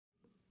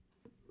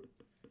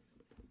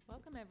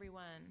Welcome,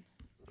 everyone.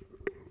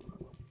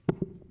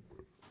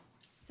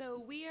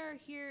 So we are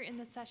here in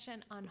the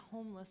session on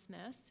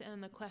homelessness,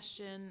 and the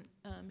question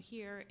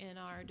here in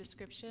our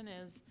description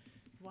is,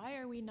 why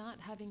are we not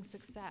having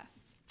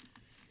success?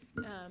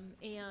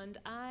 And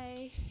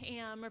I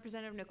am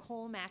Representative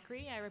Nicole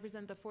Macri. I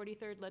represent the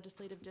 43rd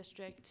Legislative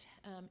District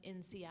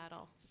in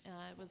Seattle.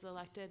 I was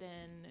elected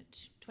in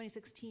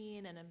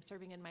 2016, and I'm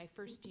serving in my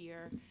first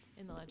year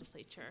in the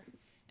legislature.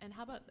 And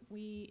how about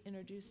we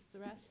introduce the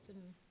rest? And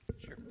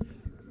Sure.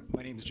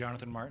 My name is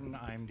Jonathan Martin.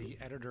 I'm the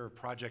editor of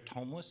Project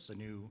Homeless, a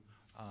new,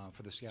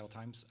 for the Seattle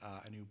Times,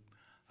 a new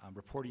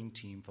reporting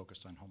team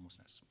focused on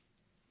homelessness.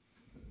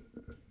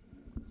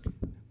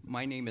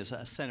 My name is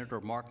Senator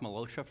Mark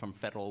Miloscia from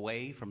Federal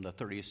Way, from the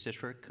 30th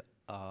District,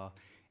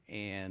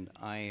 and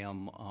I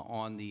am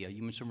on the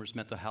Human Services,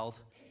 Mental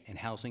Health, and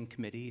Housing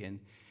Committee, and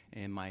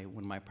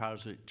one of my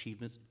proudest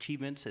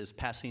achievements is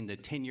passing the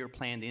 10-year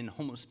planned in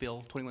homeless bill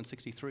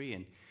 2163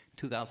 in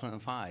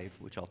 2005,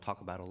 which I'll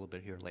talk about a little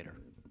bit here later.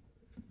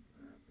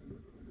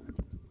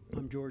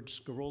 I'm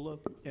George Scarola,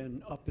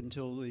 and up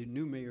until the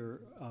new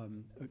mayor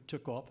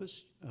took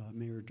office,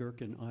 Mayor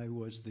Durkin, I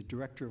was the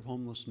director of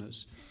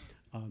homelessness.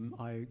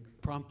 I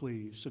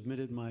promptly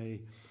submitted my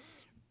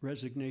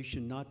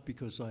resignation, not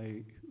because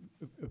I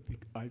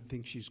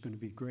think she's going to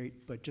be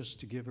great, but just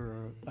to give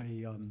her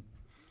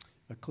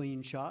a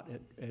clean shot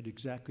at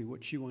exactly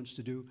what she wants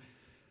to do,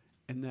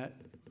 and that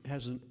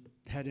hasn't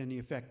had any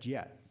effect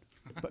yet,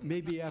 but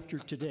maybe after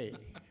today.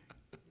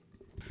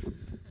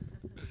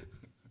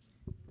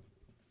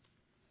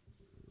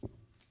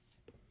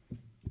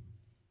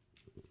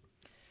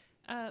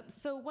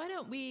 so why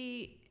don't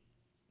we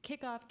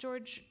kick off,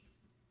 George?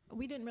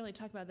 We didn't really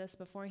talk about this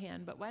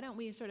beforehand, but why don't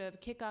we sort of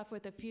kick off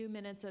with a few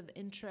minutes of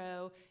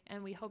intro,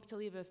 and we hope to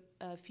leave a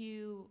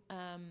few,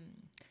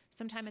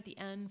 some time at the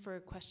end for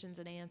questions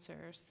and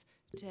answers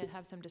to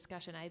have some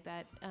discussion. I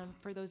bet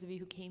for those of you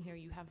who came here,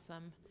 you have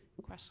some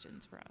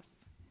questions for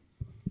us.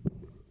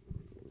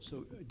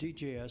 So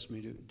DJ asked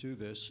me to do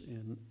this,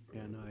 and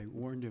I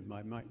warned him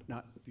I might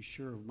not be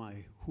sure of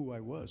who I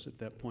was at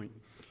that point.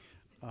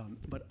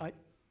 But I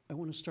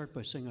want to start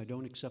by saying I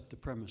don't accept the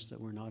premise that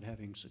we're not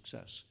having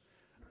success.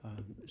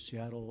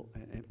 Seattle,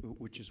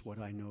 which is what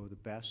I know the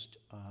best,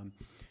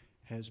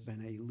 has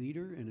been a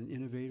leader and an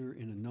innovator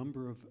in a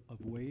number of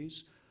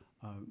ways.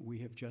 We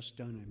have just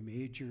done a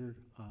major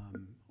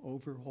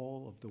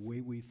overhaul of the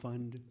way we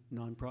fund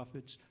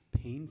nonprofits.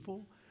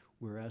 Painful.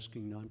 We're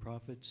asking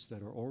nonprofits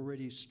that are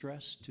already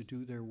stressed to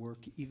do their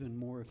work even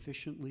more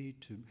efficiently,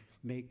 to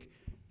make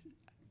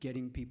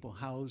getting people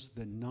housed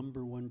the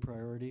 #1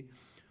 priority.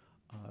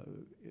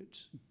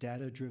 It's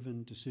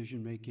data-driven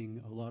decision-making,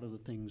 a lot of the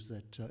things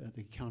that,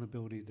 the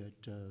accountability that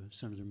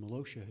Senator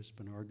Miloscia has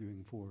been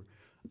arguing for.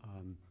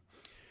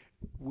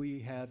 We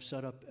have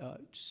set up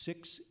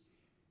 6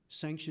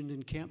 sanctioned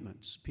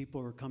encampments.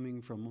 People are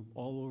coming from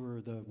all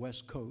over the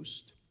West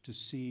Coast to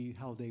see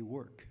how they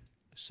work.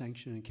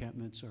 Sanctioned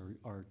encampments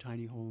are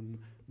tiny home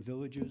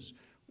villages,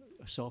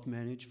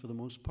 self-managed for the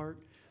most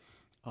part,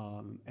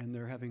 and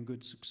they're having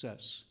good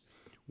success.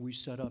 We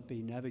set up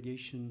a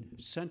navigation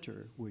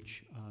center,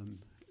 which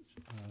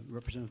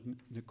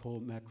Representative Nicole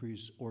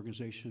Macri's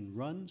organization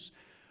runs.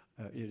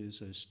 It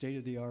is a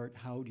state-of-the-art,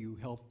 how do you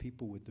help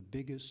people with the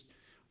biggest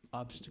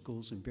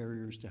obstacles and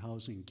barriers to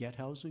housing get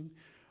housing?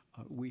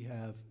 We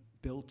have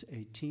built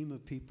a team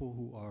of people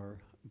who are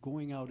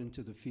going out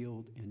into the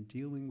field and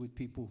dealing with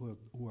people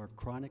who are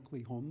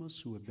chronically homeless,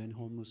 who have been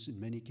homeless in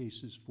many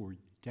cases for a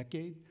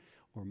decade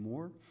or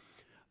more.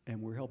 And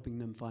we're helping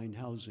them find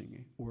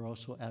housing. We're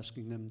also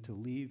asking them to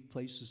leave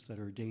places that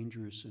are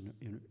dangerous and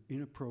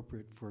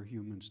inappropriate for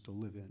humans to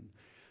live in.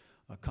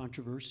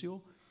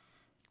 Controversial,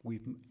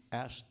 we've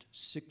asked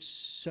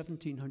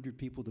 1,700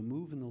 people to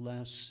move in the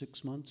last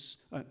 6 months,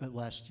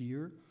 last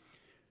year.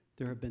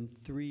 There have been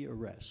 3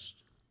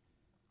 arrests.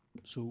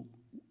 So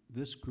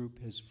this group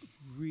has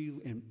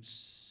really, and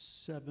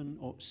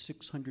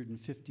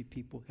 650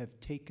 people have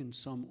taken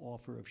some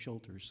offer of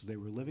shelter. So they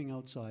were living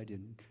outside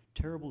in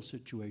terrible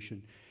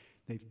situation.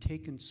 They've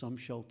taken some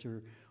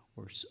shelter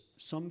or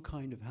some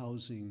kind of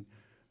housing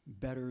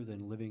better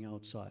than living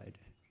outside.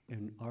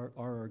 And our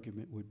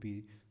argument would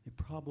be they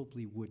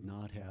probably would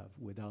not have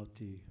without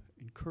the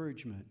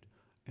encouragement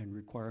and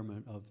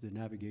requirement of the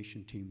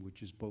navigation team,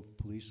 which is both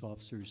police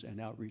officers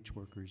and outreach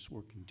workers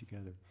working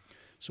together.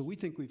 So we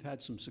think we've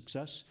had some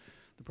success.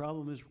 The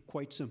problem is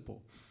quite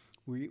simple.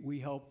 We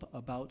help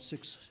about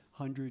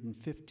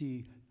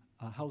 650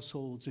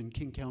 households in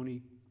King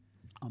County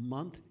a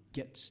month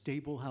get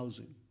stable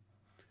housing.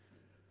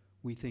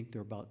 We think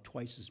there are about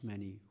twice as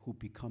many who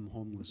become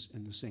homeless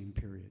in the same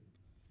period.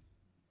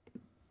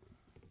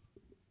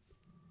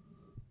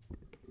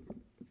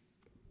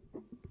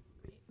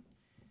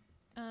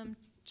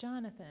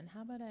 Jonathan,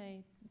 how about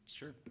I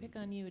Sure. pick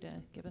on you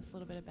to give us a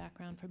little bit of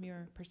background from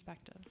your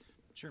perspective?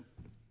 Sure.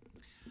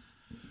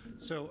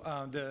 So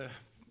the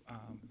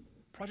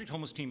Project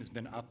Homeless team has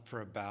been up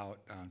for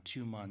about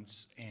 2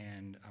 months,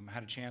 and I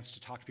had a chance to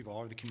talk to people all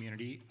over the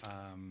community,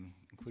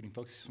 including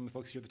some of the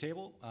folks here at the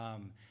table.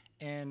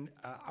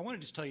 I want to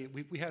just tell you,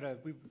 we're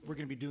going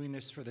to be doing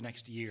this for the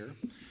next year,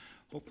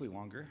 hopefully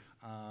longer.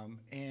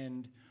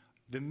 And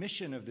the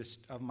mission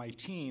of my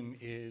team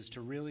is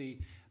to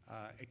really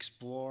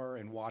explore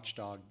and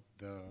watchdog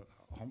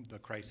the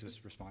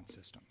crisis response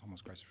system, homeless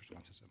crisis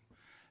response system,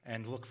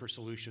 and look for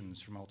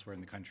solutions from elsewhere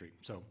in the country.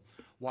 So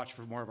watch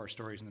for more of our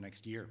stories in the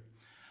next year.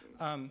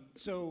 I've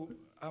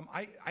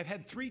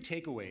had 3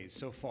 takeaways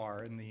so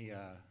far in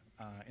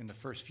the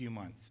first few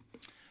months.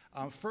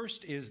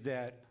 First is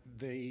that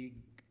the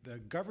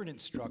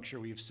governance structure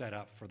we've set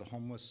up for the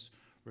homeless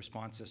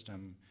response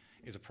system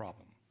is a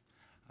problem.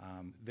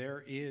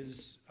 There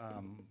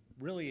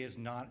really is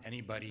not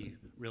anybody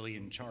really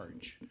in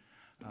charge.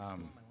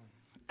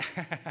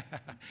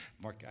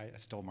 Mark, I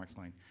stole Mark's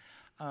line.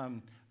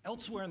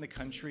 Elsewhere in the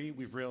country,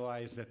 we've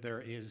realized that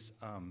there's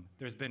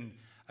been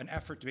an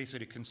effort to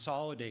basically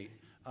consolidate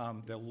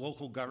the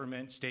local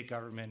government, state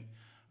government,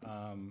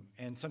 and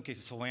in some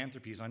cases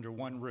philanthropies under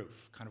one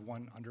roof, kind of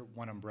under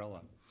one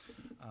umbrella.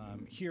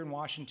 Here in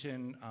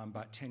Washington,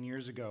 about 10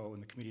 years ago, in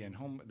the Committee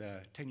on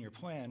the 10-year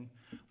plan,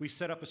 we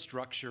set up a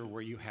structure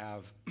where you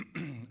have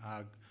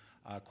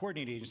a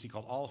coordinating agency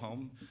called All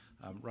Home,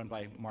 run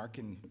by Mark,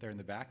 and there in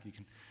the back. You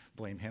can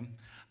blame him.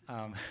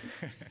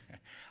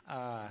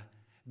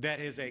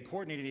 That is a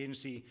coordinating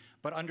agency,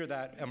 but under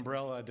that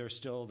umbrella, there's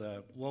still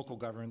the local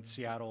government,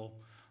 Seattle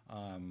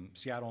and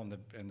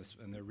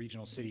the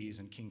regional cities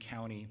and King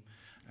County,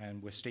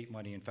 and with state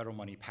money and federal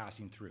money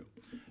passing through.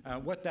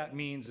 What that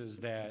means is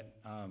that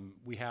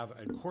we have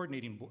a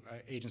coordinating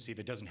agency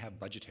that doesn't have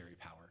budgetary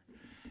power.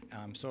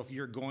 So if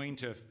you're going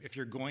to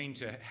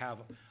have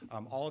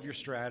all of your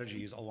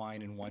strategies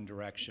align in one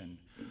direction,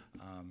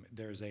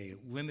 there's a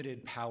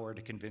limited power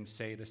to convince,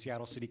 say, the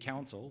Seattle City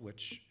Council,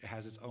 which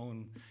has its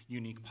own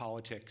unique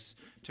politics,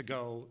 to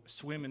go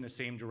swim in the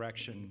same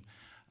direction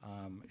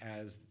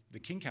as the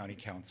King County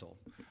Council.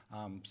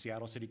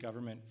 Seattle City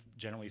government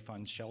generally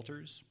funds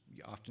shelters,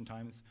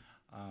 oftentimes,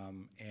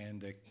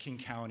 and the King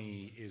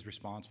County is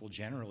responsible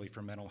generally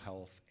for mental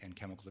health and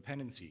chemical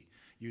dependency.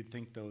 You'd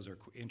think those are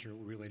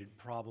interrelated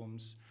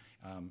problems,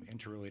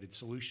 interrelated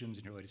solutions,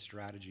 interrelated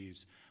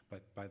strategies,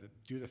 but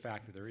due to the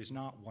fact that there is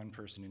not one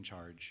person in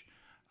charge,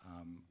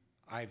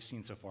 I've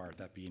seen so far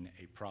that being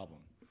a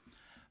problem.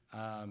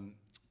 One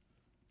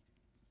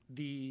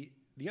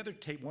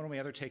of my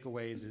other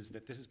takeaways is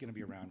that this is going to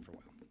be around for a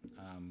while.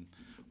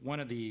 One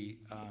of the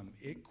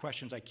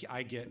questions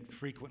I get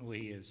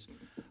frequently is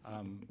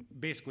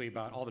basically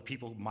about all the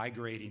people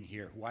migrating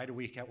here. Why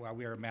we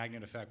are a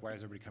magnet effect? Why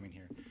is everybody coming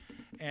here?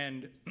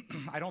 And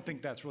I don't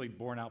think that's really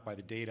borne out by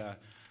the data,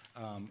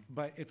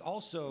 but it's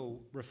also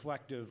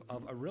reflective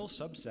of a real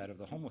subset of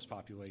the homeless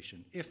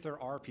population. If there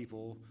are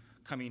people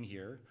coming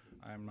here,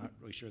 I'm not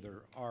really sure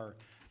there are,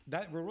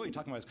 that we're really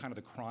talking about is kind of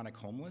the chronic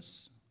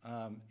homeless.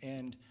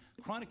 And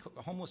chronically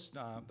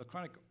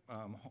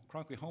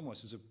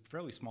homeless is a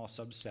fairly small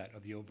subset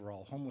of the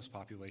overall homeless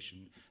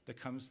population that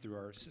comes through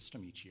our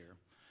system each year.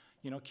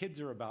 You know, kids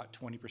are about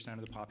 20%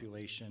 of the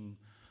population.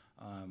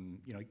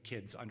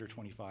 Kids under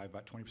 25,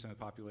 about 20% of the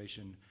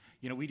population.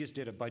 You know, we just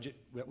did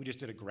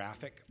a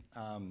graphic,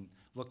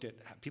 looked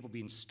at people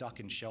being stuck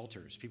in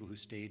shelters, people who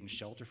stayed in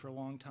shelter for a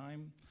long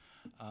time.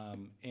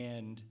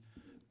 And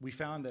we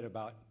found that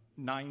about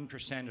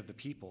 9% of the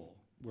people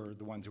were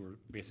the ones who were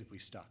basically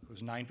stuck. It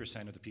was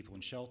 9% of the people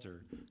in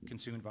shelter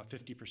consumed about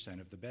 50%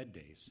 of the bed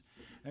days.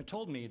 And it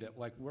told me that,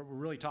 like, what we're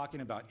really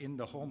talking about in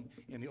the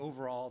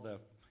overall,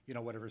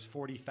 whatever is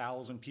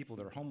 40,000 people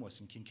that are homeless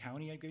in King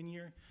County a given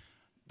year,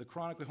 the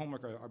chronically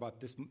homeless are about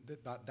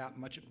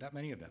that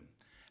many of them.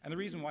 And the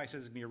reason why I said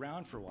it's going to be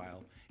around for a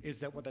while is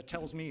that what that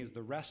tells me is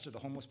the rest of the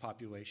homeless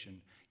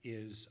population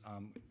is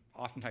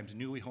oftentimes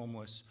newly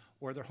homeless,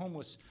 or they're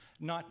homeless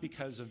not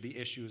because of the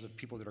issues of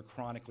people that are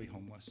chronically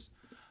homeless.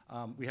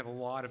 We have a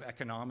lot of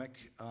economic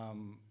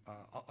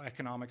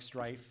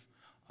strife.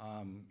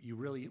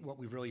 What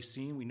we've really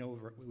seen, we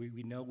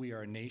know we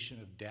are a nation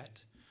of debt,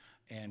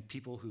 and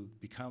people who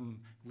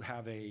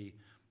have a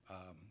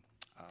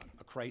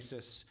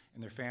crisis in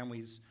their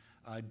families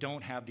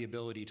don't have the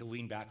ability to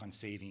lean back on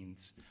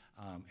savings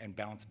and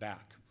bounce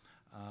back.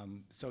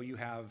 So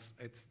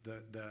it's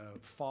the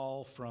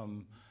fall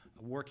from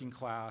working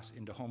class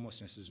into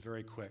homelessness is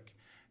very quick.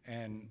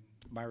 And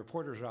my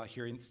reporters are out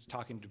here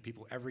talking to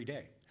people every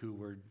day who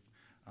were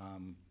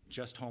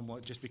just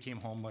became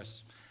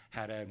homeless,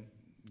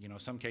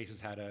 some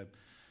cases had a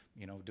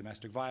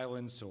domestic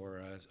violence or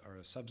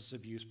a substance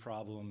abuse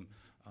problem.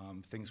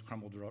 Things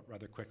crumbled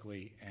rather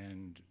quickly,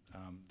 and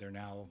they're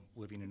now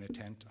living in a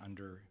tent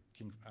under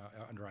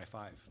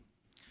I-5.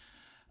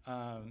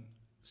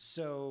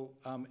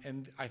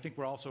 And I think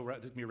we're also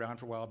going to be around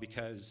for a while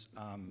because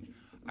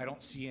I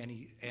don't see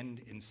any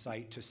end in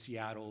sight to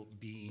Seattle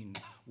being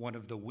one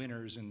of the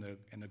winners in the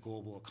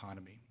global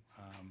economy.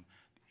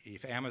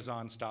 If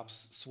Amazon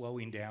starts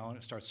slowing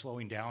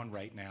down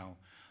right now,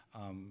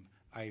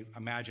 I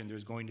imagine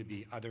there's going to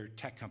be other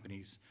tech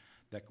companies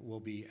that will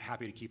be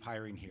happy to keep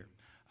hiring here.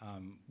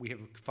 We have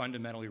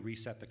fundamentally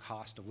reset the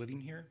cost of living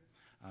here.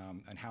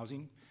 and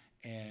housing.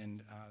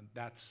 And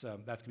that's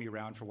going to be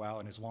around for a while.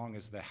 And as long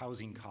as the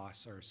housing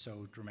costs are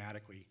so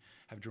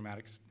have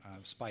dramatic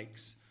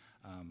spikes,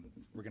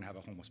 we're going to have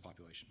a homeless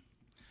population.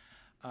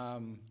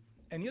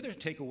 And the other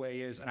takeaway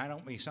is, and I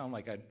don't mean to sound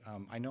like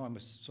I know I'm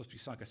supposed to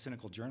sound like a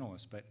cynical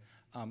journalist, but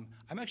I'm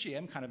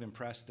kind of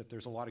impressed that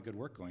there's a lot of good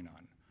work going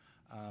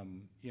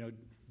on.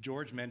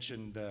 George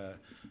mentioned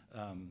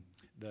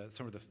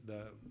some of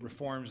the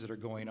reforms that are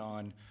going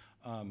on.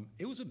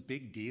 It was a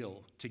big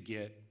deal to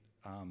get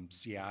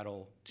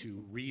Seattle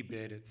to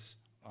rebid its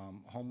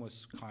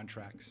homeless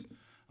contracts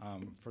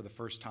for the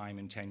first time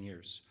in 10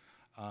 years.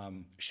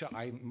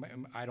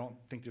 I don't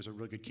think there's a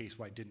really good case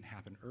why it didn't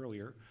happen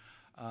earlier.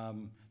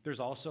 There's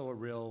also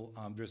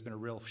there's been a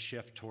real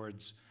shift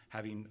towards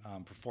having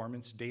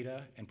performance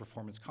data and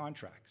performance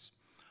contracts.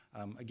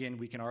 Again,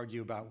 we can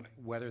argue about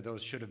whether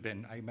those should have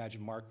been, I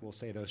imagine Mark will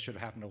say those should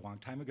have happened a long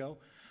time ago,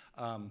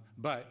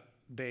 but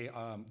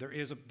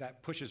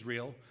that push is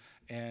real,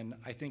 and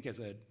I think as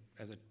a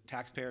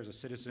taxpayer, as a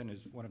citizen, as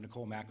one of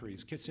Nicole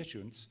Macri's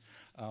constituents,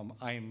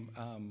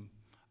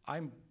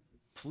 I'm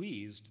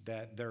pleased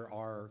that there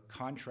are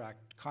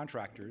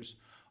contractors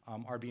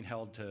are being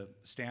held to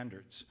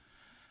standards.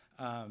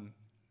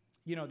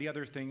 The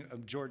other thing,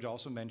 George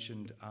also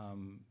mentioned,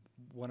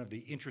 one of the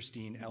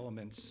interesting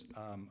elements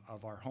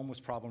of our homeless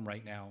problem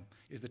right now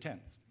is the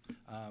tents.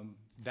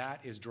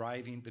 That is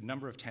driving, the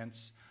number of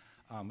tents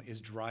is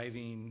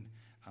driving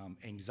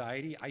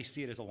anxiety. I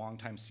see it as a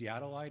longtime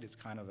Seattleite. It's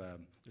kind of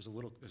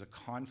there's a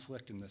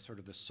conflict in the sort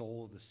of the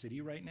soul of the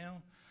city right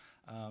now,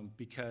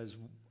 because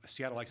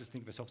Seattle likes to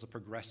think of itself as a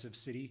progressive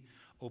city,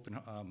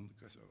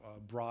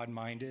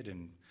 broad-minded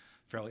and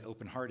fairly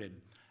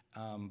open-hearted.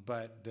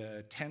 But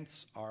the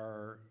tents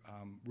are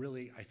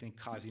really, I think,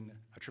 causing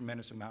a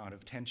tremendous amount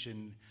of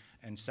tension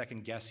and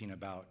second guessing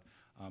about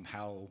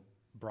how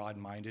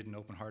broad-minded and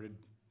open-hearted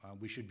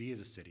we should be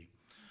as a city.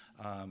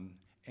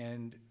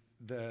 And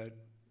the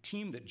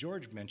team that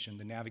George mentioned,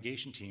 the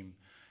navigation team,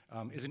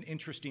 is an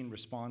interesting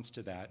response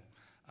to that.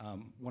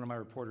 One of my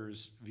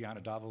reporters,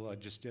 Viana Davila,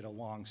 just did a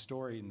long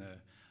story in the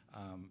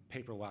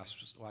paper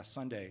last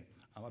Sunday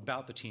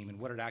about the team and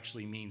what it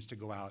actually means to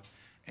go out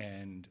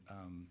and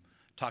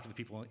talk to the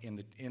people in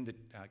the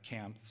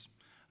camps,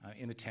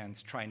 in the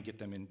tents, try and get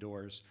them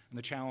indoors, and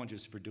the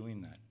challenges for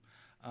doing that.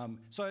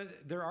 So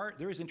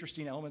there is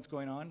interesting elements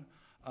going on.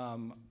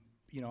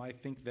 I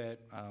think that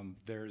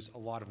there's a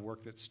lot of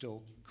work that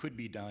still could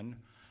be done,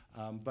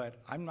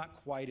 but I'm not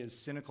quite as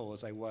cynical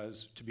as I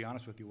was, to be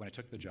honest with you, when I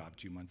took the job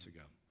 2 months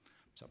ago.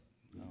 So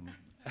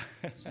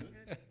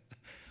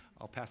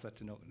I'll pass that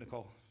to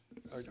Nicole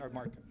or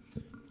Mark.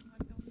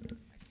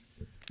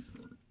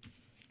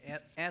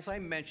 As I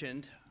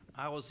mentioned,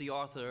 I was the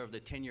author of the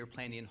 10-year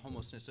plan in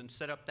homelessness and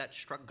set up that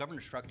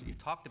governance structure you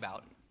talked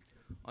about.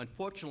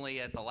 Unfortunately,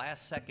 at the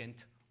last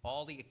second,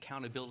 all the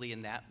accountability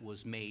in that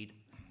was made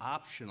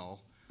optional,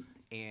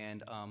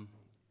 and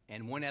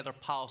one other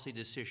policy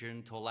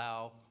decision to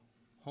allow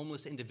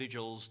homeless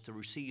individuals to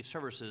receive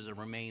services and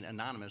remain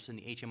anonymous in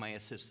the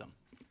HMIS system.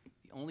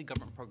 The only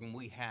government program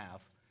we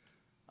have,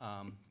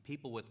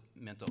 people with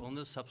mental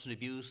illness, substance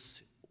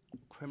abuse,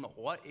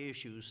 criminal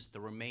issues to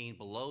remain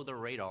below the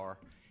radar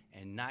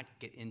and not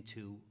get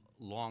into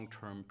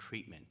long-term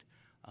treatment.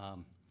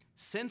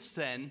 Since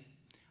then,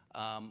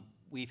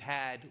 we've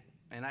had,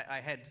 and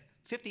I had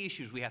 50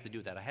 issues we have to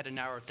do that. I had to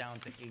narrow it down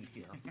to 8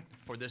 here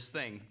for this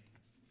thing.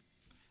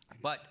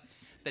 But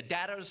the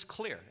data is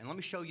clear, and let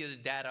me show you the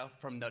data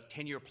from the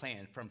 10-year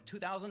plan. From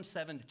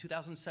 2007 to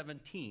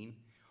 2017,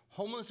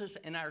 homelessness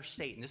in our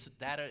state, and this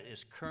data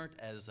is current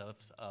as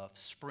of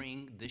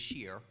spring this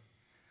year,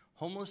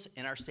 homeless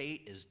in our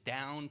state is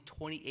down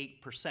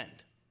 28%.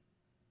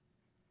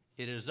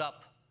 It is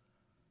up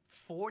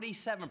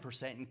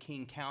 47% in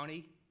King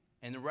County,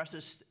 and the rest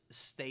of the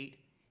state,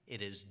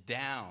 it is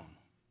down.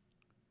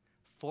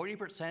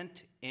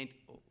 40% in,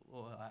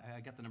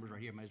 I got the numbers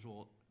right here, might as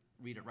well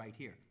read it right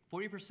here.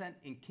 40%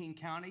 in King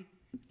County,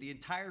 the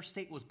entire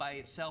state was by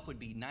itself would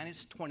be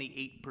minus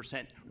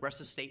 28%, rest of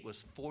the state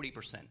was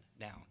 40%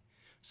 down.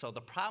 So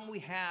the problem we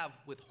have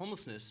with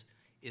homelessness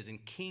is in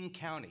King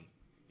County.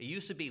 It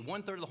used to be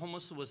 1/3 of the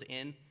homeless was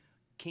in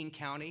King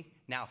County.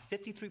 Now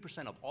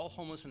 53% of all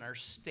homeless in our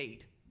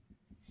state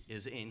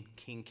is in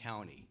King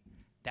County.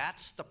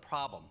 That's the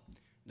problem.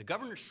 The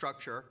governance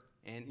structure,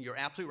 and you're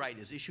absolutely right,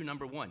 is issue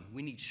number one.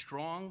 We need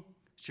strong,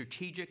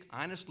 strategic,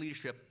 honest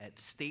leadership at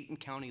state and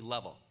county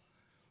level.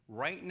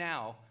 Right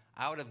now,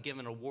 I would have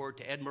given an award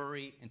to Ed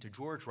Murray and to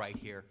George right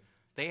here.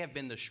 They have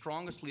been the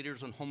strongest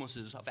leaders on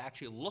homelessness of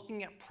actually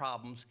looking at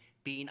problems,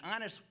 being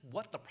honest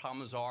what the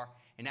problems are,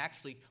 and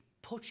actually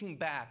pushing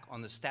back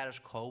on the status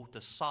quo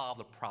to solve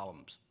the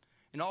problems.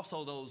 And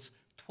also those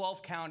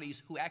 12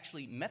 counties who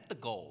actually met the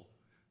goal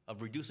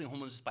of reducing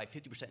homelessness by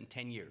 50% in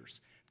 10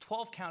 years.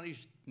 12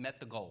 counties met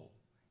the goal.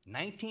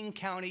 19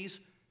 counties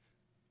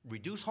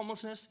reduced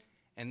homelessness,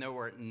 and there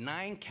were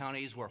 9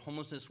 counties where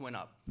homelessness went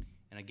up.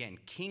 And again,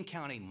 King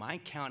County, my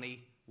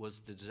county, was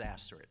the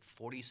disaster at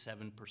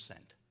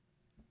 47%.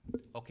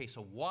 Okay,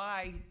 so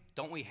why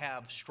don't we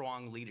have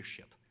strong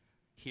leadership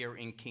here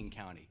in King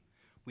County?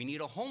 We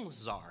need a homeless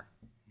czar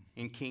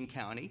in King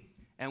County,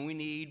 and we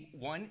need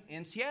one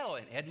in Seattle,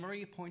 and Ed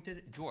Murray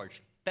appointed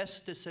George.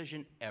 Best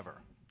decision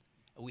ever.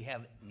 We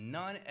have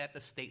none at the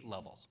state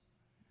level.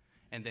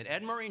 And then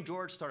Ed Murray and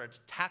George started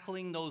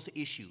tackling those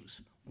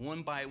issues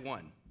one by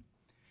one.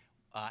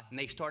 And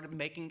they started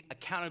making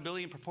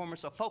accountability and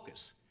performance a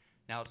focus.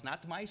 Now, it's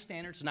not to my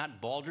standards, it's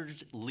not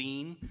Baldrige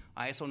lean,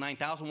 ISO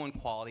 9001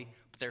 quality,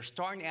 but they're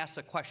starting to ask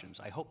the questions.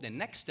 I hope the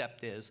next step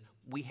is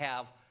we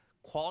have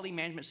quality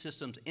management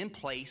systems in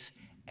place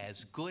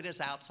as good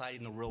as outside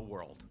in the real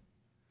world,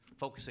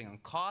 focusing on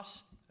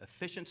cost,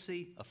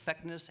 efficiency,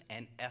 effectiveness,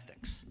 and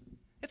ethics.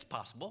 It's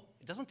possible.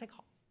 It doesn't take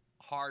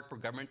hard for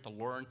government to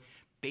learn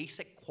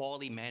basic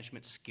quality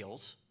management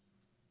skills,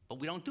 but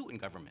we don't do it in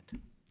government.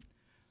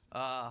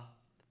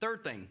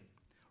 Third thing,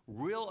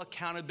 real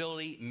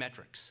accountability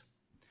metrics.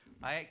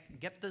 I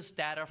get this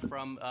data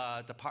from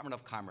Department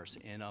of Commerce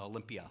in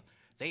Olympia.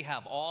 They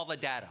have all the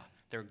data.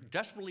 They're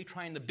desperately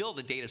trying to build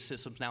the data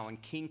systems now in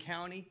King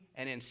County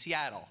and in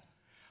Seattle.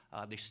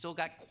 They still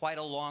got quite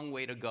a long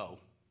way to go,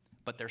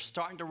 but they're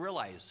starting to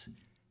realize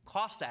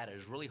cost data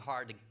is really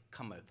hard to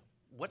come with.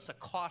 What's the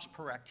cost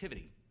per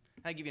activity?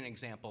 I'll give you an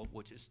example,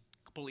 which is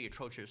completely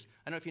atrocious.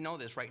 I don't know if you know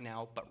this right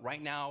now, but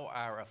right now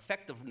our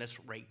effectiveness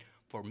rate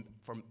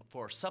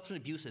for substance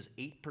abuse is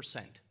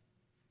 8%.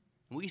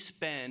 We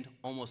spend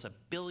almost $1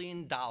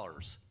 billion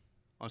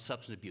on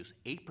substance abuse.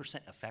 8%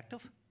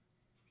 effective?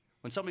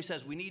 When somebody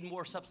says we need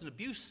more substance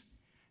abuse,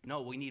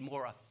 no, we need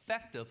more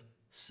effective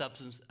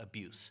substance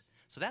abuse.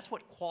 So that's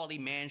what quality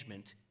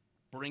management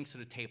brings to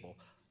the table.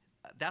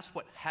 That's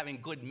what having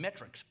good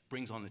metrics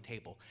brings on the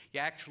table.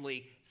 You're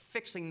actually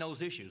fixing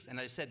those issues. And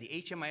as I said, the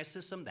HMIS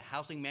system, the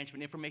Housing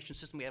Management Information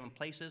System we have in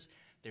places,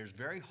 there's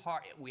very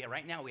hard,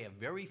 right now we have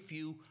very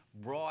few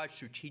broad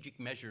strategic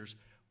measures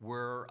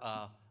we're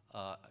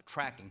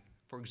tracking.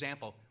 For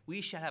example,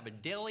 we should have a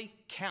daily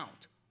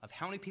count of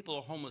how many people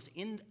are homeless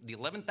in the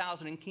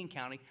 11,000 in King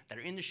County that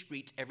are in the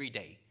streets every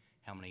day.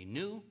 How many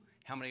new,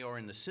 how many are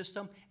in the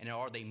system, and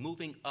are they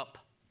moving up?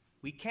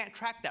 We can't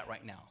track that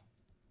right now.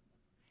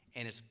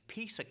 And it's a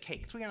piece of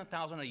cake,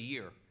 300,000 a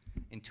year.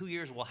 In 2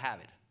 years, we'll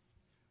have it.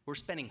 We're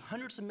spending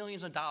hundreds of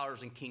millions of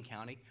dollars in King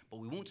County, but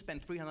we won't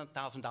spend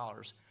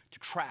 $300,000 to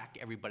track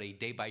everybody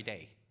day by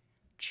day.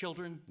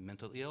 Children,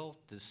 mentally ill,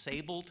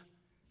 disabled,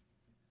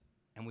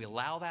 and we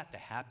allow that to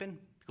happen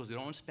because we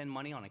don't want to spend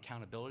money on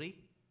accountability.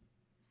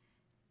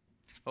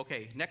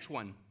 Okay, next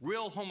one,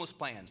 real homeless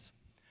plans.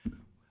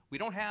 We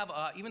don't have,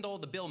 even though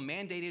the bill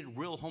mandated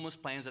real homeless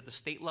plans at the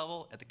state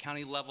level, at the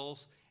county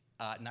levels,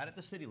 not at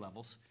the city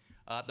levels,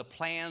 the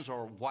plans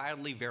are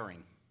wildly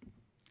varying.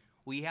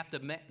 We have to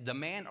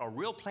demand a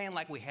real plan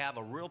like we have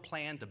a real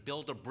plan to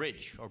build a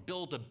bridge or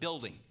build a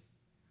building.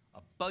 A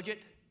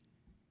budget,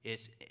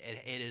 it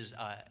is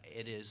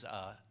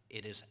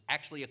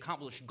actually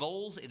accomplished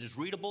goals, it is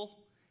readable,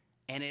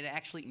 and it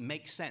actually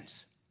makes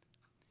sense.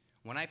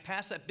 When I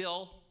passed that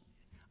bill,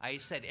 I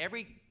said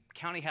every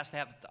county has to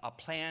have a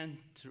plan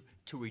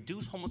to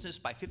reduce homelessness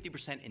by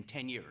 50% in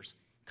 10 years.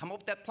 Come up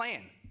with that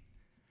plan.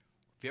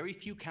 Very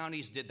few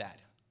counties did that.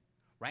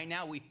 Right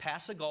now, we've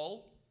passed a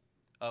goal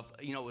of,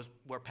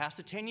 we're past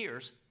the 10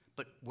 years,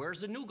 but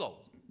where's the new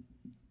goal?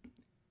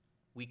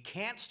 We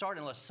can't start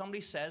unless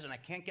somebody says, and I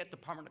can't get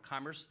Department of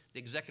Commerce, the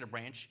executive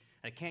branch,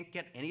 and I can't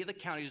get any of the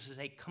counties to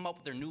say, come up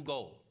with their new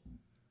goal.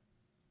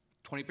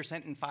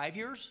 20% in 5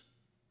 years?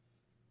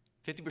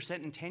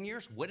 50% in 10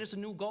 years? What is the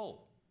new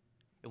goal?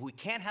 If we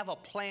can't have a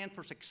plan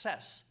for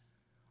success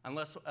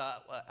unless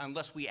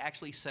we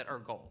actually set our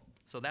goal.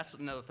 So that's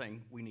another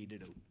thing we need to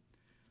do.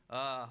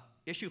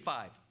 Issue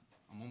 5.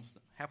 I'm almost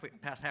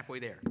past halfway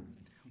there.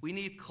 We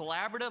need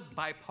collaborative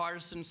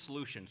bipartisan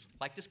solutions,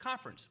 like this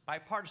conference,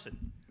 bipartisan,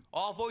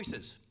 all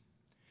voices.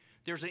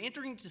 There's an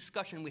interesting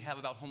discussion we have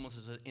about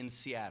homelessness in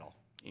Seattle,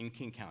 in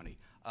King County.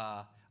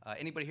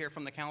 Anybody here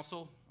from the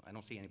council? I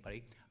don't see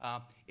anybody.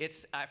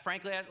 It's,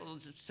 frankly, I'll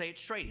just say it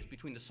straight. It's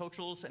between the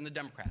socialists and the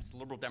Democrats, the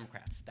liberal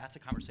Democrats. That's a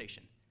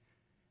conversation.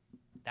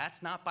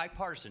 That's not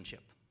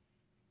bipartisanship.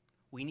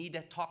 We need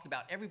to talk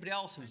about everybody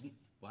else who's,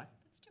 what?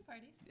 It's two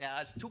parties.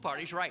 Yeah, it's two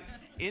parties, right,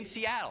 in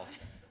Seattle.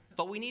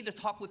 But we need to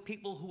talk with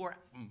people who are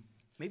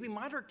maybe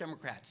moderate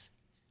Democrats,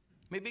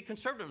 maybe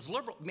conservatives,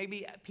 liberal,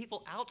 maybe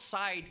people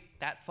outside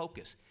that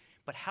focus.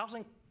 But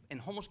housing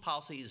and homeless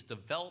policy is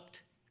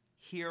developed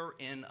here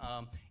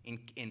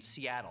in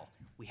Seattle.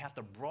 We have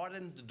to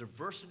broaden the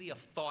diversity of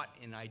thought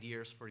and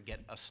ideas to get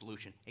a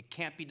solution. It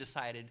can't be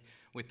decided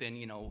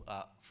within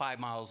 5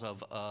 miles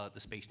of the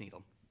Space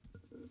Needle.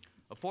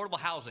 Affordable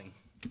housing.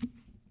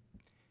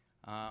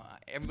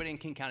 Everybody in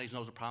King County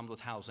knows the problems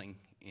with housing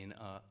in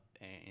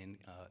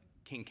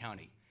King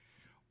County.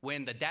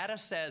 When the data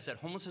says that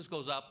homelessness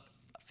goes up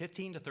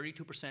 15 to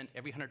 32%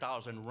 every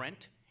 $100 in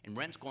rent, and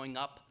rent's going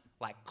up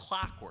like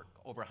clockwork,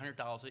 over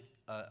 $100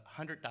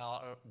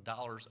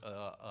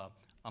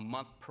 a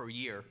month per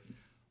year,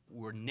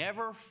 we'll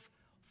never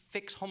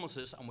fix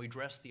homelessness and we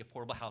address the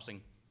affordable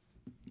housing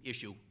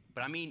issue.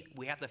 But I mean,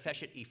 we have to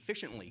fetch it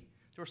efficiently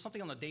There was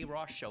something on the Dave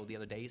Ross show the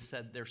other day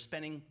said they're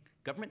spending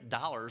government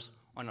dollars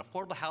on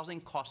affordable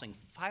housing costing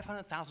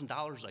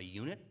 $500,000 a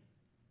unit.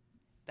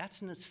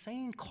 That's an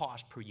insane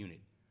cost per unit.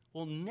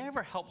 We'll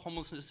never help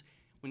homelessness.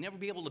 We'll never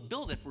be able to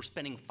build it if we're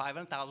spending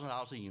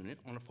 $500,000 a unit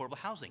on affordable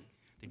housing.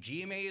 The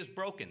GMA is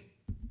broken.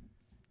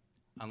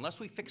 Unless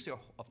we fix the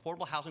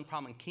affordable housing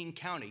problem in King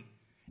County,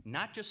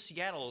 not just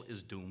Seattle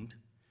is doomed,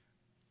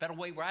 Federal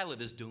Way where I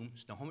live is doomed,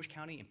 Snohomish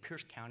County and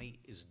Pierce County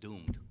is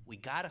doomed. We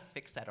gotta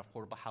fix that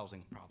affordable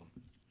housing problem.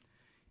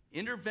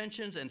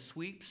 Interventions and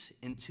sweeps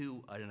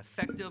into an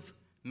effective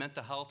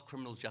mental health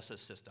criminal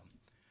justice system.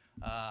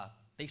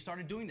 They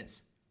started doing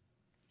this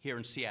here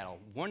in Seattle.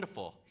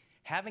 Wonderful.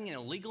 Having an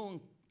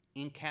illegal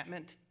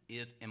encampment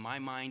is, in my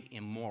mind,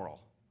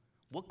 immoral.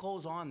 What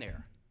goes on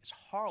there? It's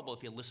horrible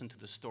if you listen to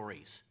the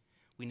stories.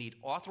 We need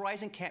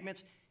authorized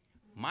encampments.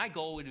 My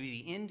goal would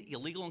be to end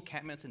illegal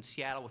encampments in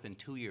Seattle within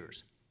 2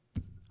 years.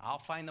 I'll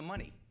find the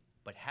money.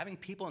 But having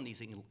people in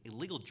these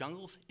illegal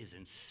jungles is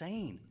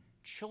insane.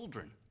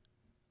 Children.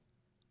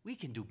 We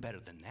can do better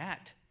than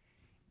that.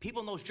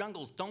 People in those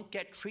jungles don't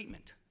get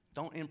treatment,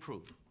 don't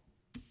improve.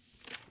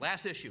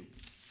 Last issue.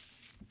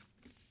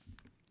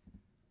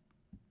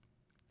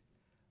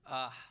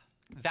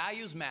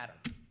 Values matter,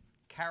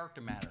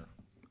 character matter,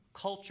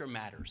 culture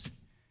matters.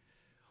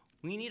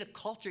 We need a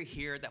culture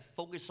here that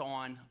focuses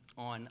on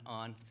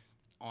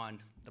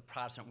the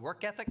Protestant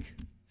work ethic,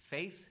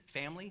 faith,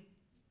 family,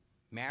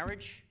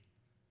 marriage,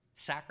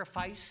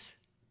 sacrifice,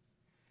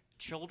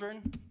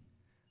 children.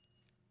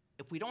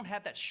 If we don't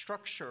have that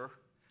structure,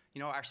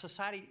 you know, our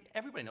society,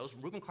 everybody knows,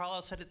 Ruben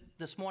Carlisle said it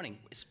this morning,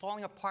 it's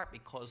falling apart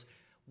because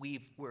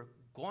we're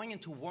going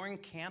into warring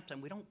camps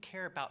and we don't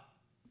care about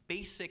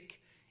basic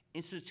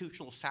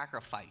institutional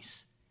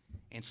sacrifice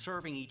and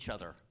serving each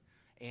other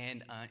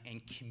and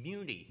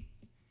community.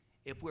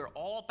 If we're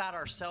all about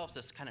ourselves,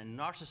 this kind of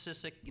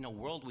narcissistic, you know,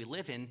 world we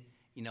live in,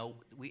 you know,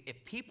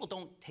 if people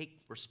don't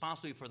take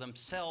responsibility for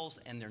themselves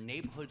and their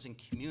neighborhoods and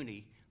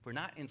community, if we're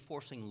not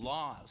enforcing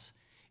laws,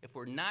 if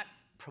we're not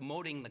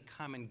promoting the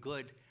common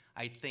good,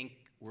 I think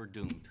we're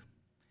doomed.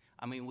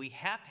 I mean, we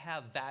have to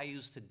have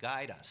values to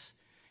guide us,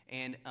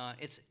 and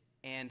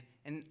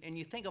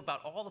you think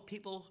about all the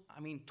people. I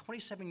mean,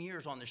 27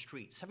 years on the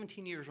street,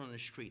 17 years on the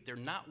street. They're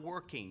not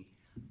working.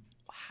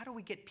 How do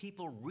we get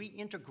people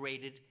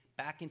reintegrated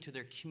back into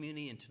their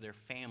community, into their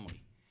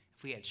family?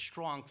 If we had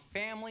strong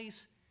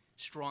families,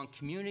 strong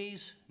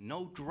communities,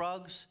 no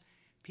drugs,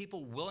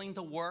 people willing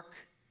to work,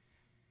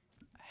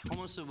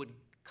 homelessness would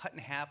cut in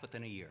half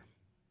within a year.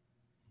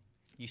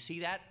 You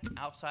see that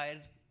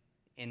outside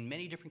in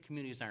many different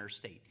communities in our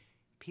state.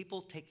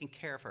 People taking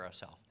care of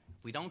ourselves.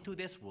 If we don't do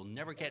this, we'll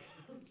never get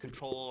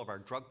control of our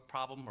drug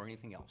problem or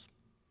anything else.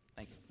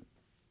 Thank you.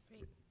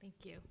 Great, thank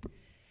you.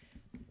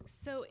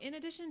 So in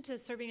addition to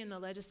serving in the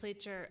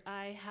legislature,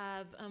 I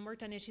have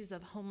worked on issues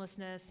of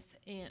homelessness,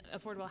 and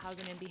affordable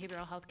housing, and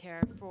behavioral health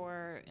care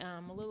for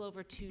a little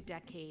over 2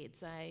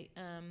 decades. I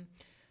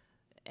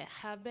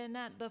have been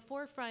at the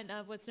forefront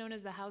of what's known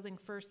as the Housing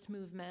First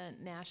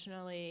movement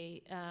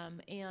nationally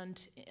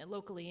and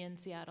locally in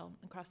Seattle,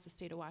 across the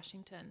state of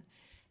Washington.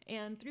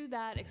 And through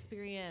that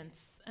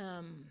experience,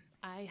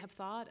 I have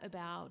thought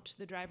about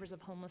the drivers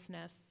of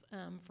homelessness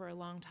for a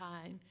long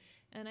time.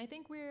 And I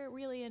think we're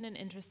really in an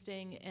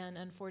interesting and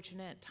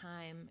unfortunate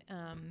time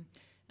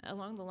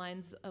along the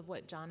lines of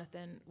what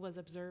Jonathan was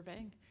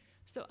observing.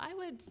 So I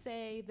would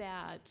say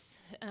that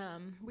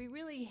we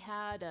really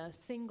had a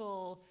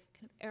single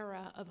kind of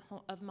era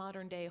of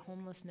modern day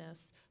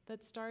homelessness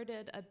that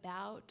started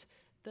about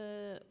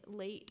the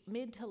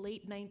mid to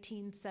late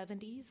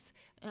 1970s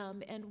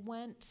and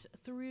went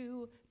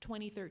through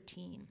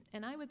 2013.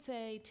 And I would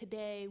say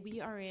today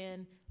we are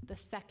in the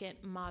second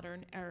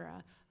modern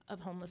era of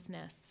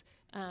homelessness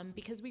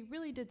because we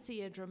really did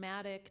see a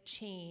dramatic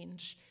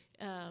change,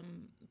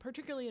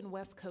 particularly in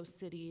West Coast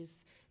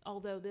cities,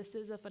 although this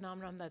is a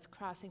phenomenon that's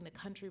crossing the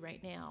country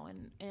right now.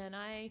 And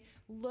I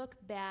look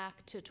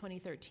back to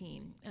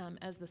 2013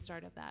 as the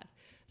start of that.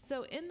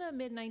 So in the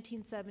mid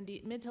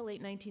to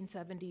late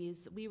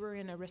 1970s, we were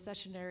in a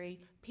recessionary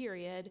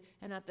period,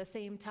 and at the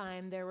same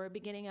time, there were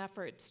beginning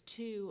efforts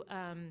to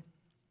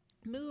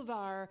move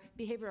our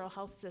behavioral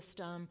health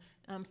system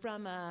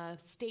from a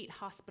state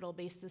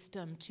hospital-based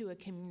system to a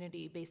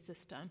community-based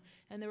system.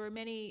 And there were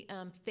many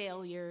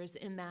failures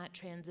in that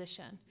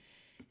transition.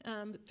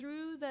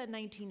 Through the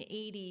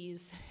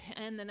 1980s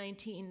and the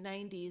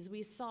 1990s,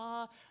 we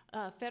saw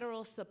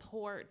federal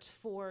support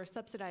for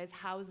subsidized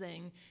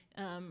housing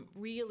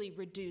really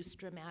reduced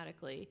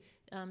dramatically,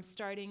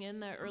 starting in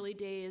the early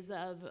days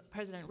of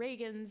President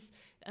Reagan's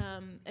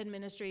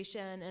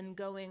administration and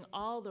going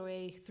all the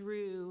way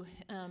through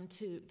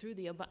through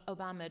the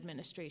Obama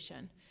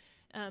administration.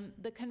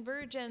 The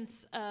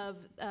convergence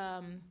of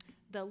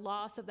the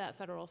loss of that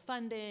federal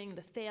funding,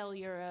 the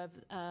failure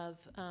of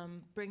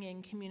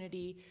bringing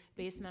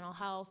community-based mental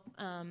health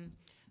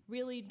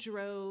really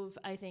drove,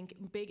 I think,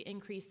 big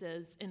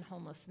increases in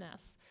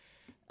homelessness.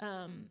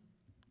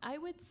 I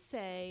would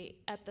say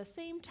at the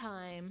same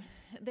time,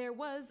 there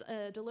was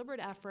a deliberate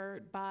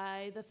effort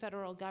by the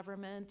federal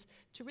government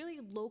to really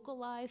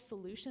localize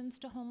solutions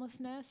to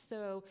homelessness.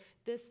 So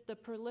the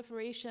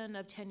proliferation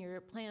of 10-year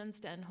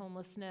plans to end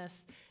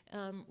homelessness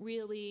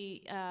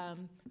really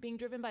being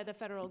driven by the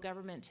federal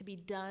government to be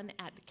done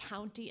at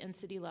county and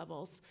city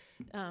levels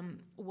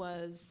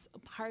was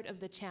part of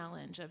the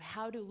challenge of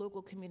how do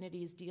local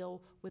communities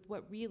deal with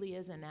what really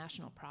is a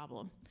national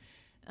problem.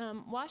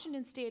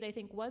 Washington State, I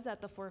think, was at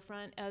the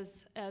forefront,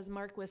 as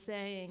Mark was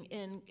saying,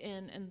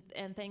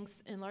 and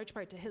thanks in large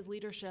part to his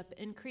leadership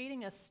in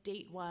creating a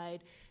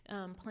statewide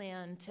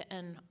plan to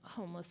end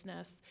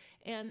homelessness.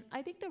 And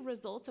I think the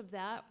results of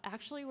that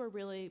actually were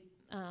really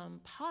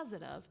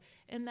positive,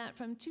 in that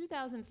from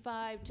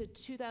 2005 to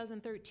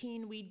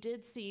 2013, we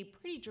did see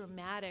pretty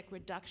dramatic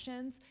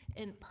reductions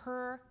in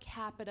per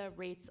capita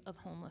rates of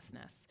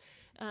homelessness.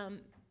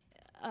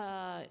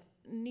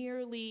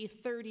 Nearly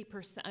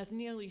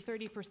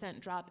 30%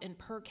 drop in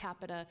per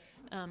capita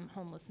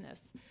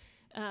homelessness.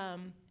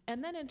 And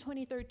then in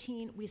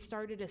 2013, we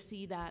started to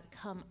see that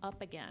come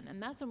up again.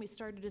 And that's when we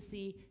started to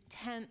see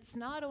tents,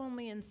 not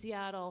only in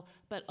Seattle,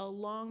 but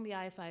along the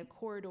I-5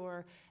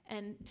 corridor,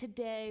 and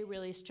today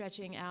really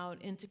stretching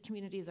out into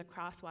communities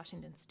across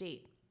Washington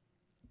State.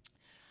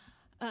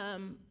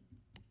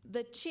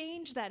 The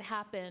change that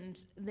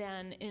happened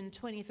then in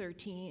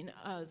 2013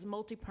 was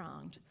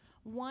multi-pronged.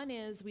 One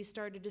is we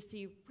started to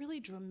see really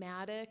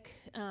dramatic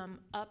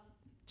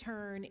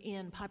upturn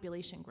in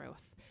population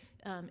growth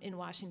in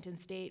Washington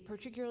State,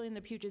 particularly in the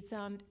Puget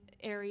Sound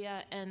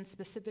area and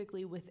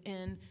specifically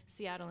within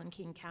Seattle and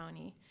King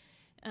County.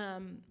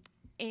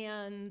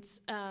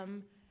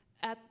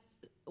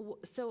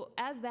 So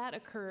as that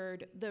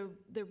occurred,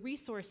 the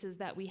resources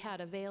that we had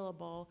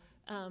available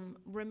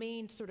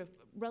remained sort of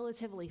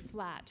relatively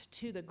flat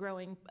to the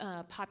growing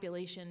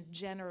population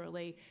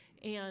generally,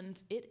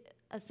 and it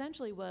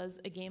essentially was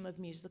a game of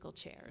musical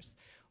chairs.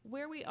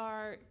 Where we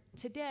are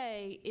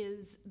today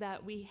is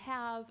that we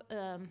have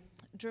a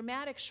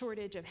dramatic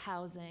shortage of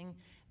housing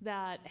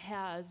that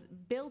has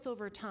built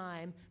over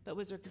time, but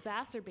was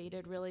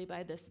exacerbated really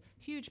by this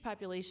huge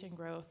population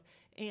growth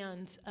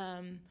and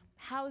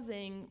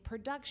housing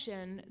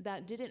production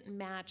that didn't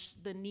match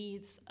the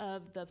needs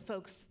of the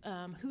folks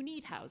who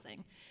need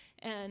housing.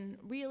 And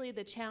really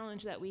the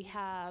challenge that we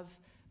have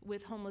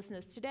with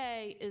homelessness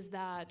today is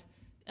that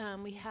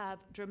we have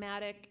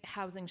dramatic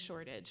housing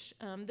shortage.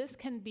 This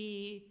can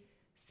be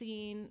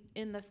seen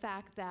in the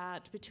fact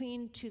that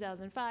between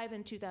 2005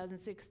 and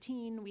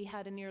 2016, we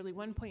had a nearly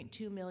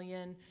 1.2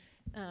 million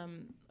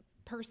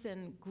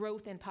person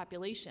growth in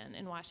population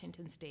in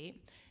Washington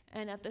State.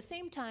 And at the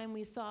same time,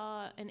 we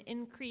saw an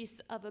increase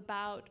of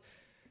about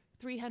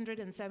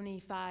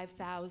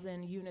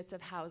 375,000 units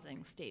of housing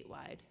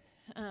statewide.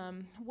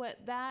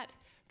 What that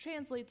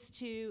translates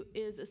to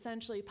is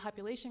essentially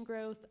population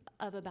growth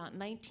of about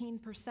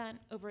 19%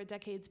 over a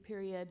decade's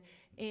period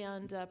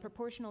and a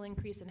proportional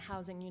increase in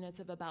housing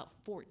units of about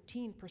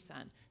 14%.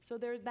 So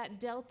there's that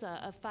delta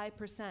of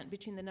 5%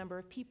 between the number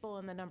of people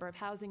and the number of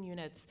housing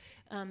units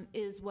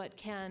is what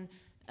can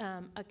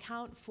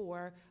account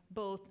for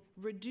both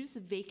reduced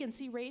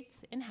vacancy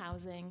rates in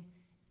housing,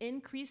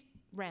 increased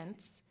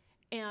rents,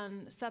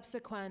 and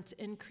subsequent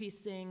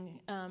increasing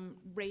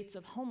rates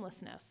of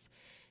homelessness.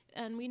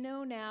 And we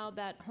know now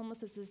that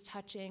homelessness is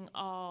touching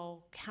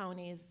all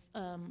counties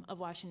of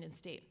Washington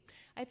State.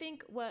 I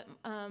think what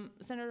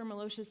Senator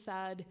Miloscia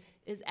said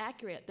is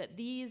accurate, that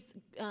these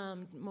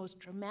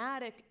most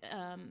dramatic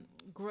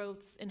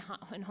growths in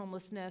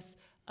homelessness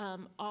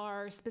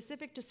are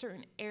specific to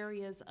certain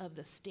areas of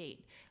the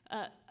state.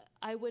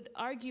 I would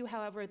argue,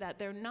 however, that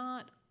they're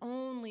not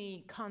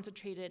only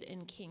concentrated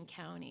in King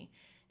County.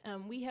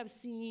 We have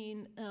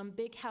seen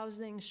big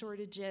housing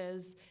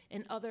shortages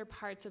in other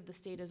parts of the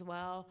state as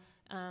well,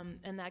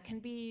 and that can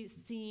be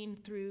seen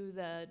through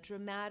the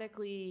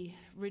dramatically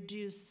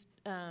reduced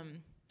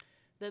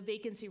the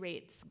vacancy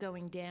rates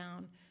going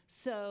down.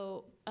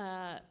 So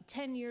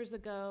 10 years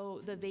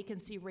ago, the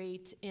vacancy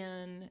rate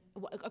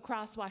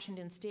across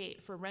Washington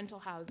State for rental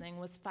housing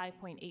was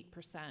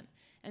 5.8%,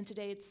 and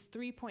today it's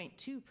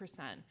 3.2%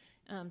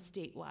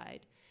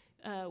 statewide.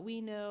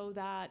 We know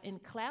that in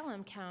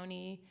Clallam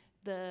County,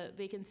 the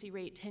vacancy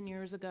rate 10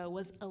 years ago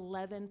was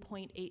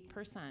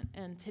 11.8%,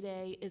 and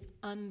today is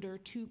under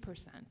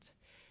 2%.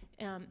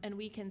 And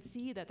we can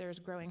see that there's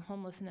growing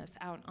homelessness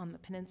out on the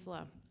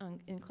peninsula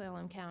in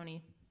Clallam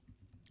County.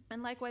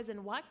 And likewise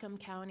in Whatcom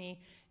County,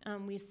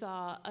 we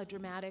saw a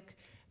dramatic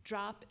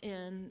drop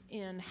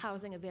in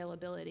housing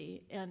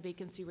availability and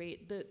vacancy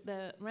rate.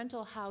 The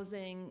rental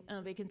housing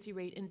vacancy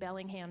rate in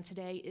Bellingham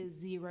today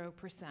is 0%.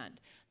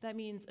 That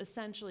means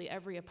essentially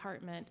every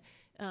apartment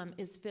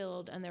is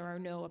filled and there are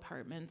no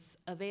apartments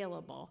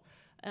available.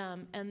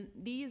 And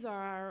those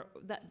are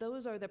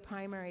the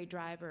primary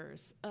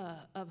drivers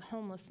of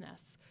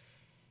homelessness.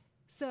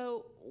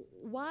 So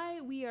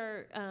why we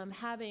are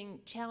having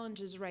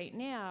challenges right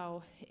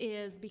now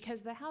is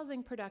because the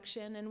housing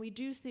production, and we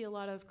do see a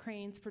lot of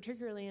cranes,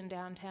 particularly in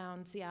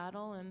downtown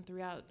Seattle and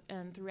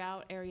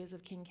throughout areas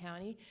of King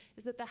County,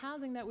 is that the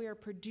housing that we are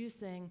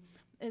producing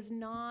is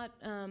not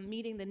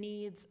meeting the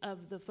needs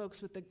of the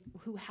folks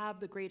who have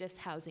the greatest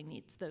housing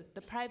needs. The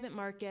private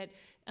market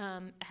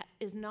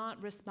is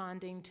not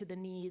responding to the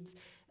needs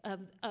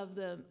of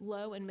the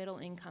low and middle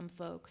income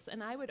folks.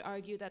 And I would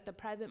argue that the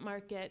private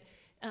market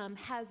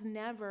has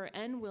never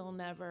and will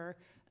never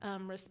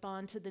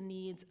respond to the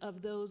needs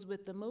of those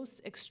with the most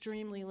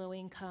extremely low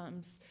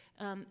incomes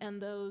and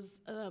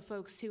those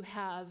folks who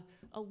have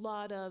a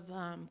lot of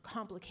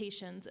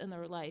complications in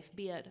their life,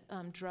 be it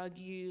drug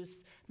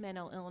use,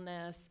 mental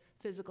illness,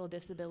 physical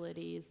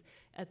disabilities,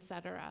 et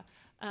cetera.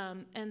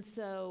 And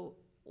so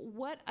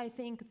what I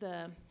think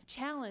the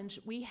challenge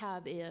we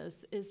have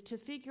is to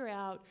figure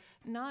out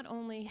not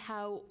only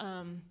how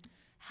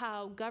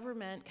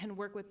government can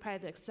work with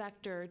private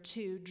sector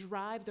to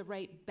drive the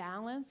right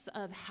balance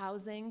of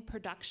housing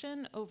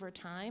production over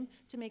time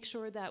to make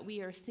sure that we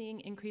are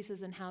seeing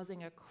increases in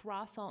housing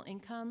across all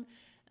income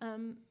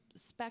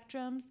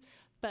spectrums,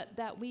 but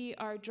that we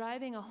are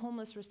driving a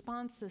homeless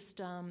response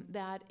system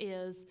that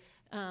is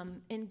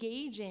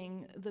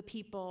engaging the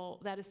people,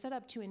 that is set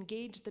up to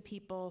engage the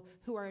people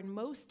who are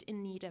most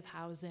in need of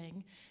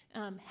housing,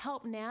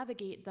 help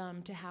navigate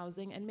them to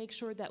housing, and make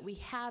sure that we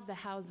have the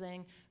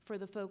housing for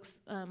the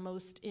folks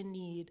most in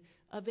need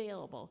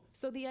available.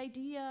 So the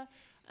idea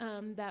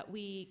that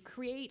we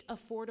create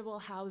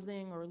affordable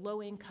housing or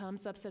low-income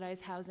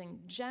subsidized housing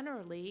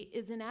generally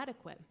is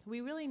inadequate.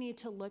 We really need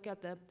to look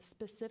at the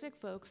specific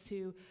folks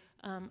who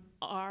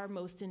are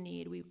most in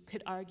need. We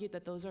could argue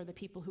that those are the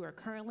people who are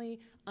currently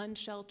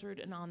unsheltered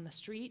and on the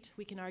street.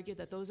 We can argue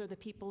that those are the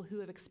people who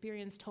have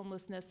experienced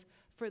homelessness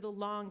for the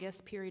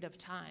longest period of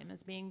time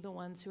as being the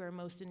ones who are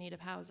most in need of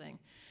housing.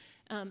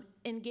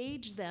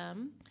 Engage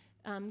them.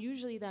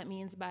 Usually that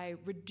means by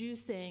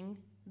reducing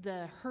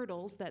the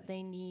hurdles that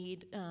they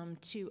need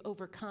to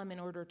overcome in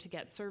order to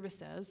get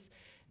services,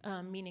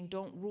 meaning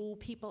don't rule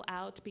people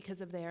out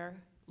because of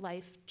their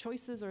life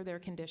choices or their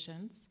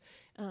conditions.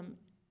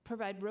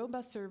 Provide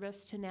robust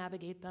service to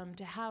navigate them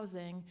to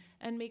housing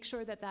and make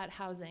sure that that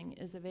housing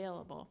is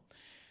available.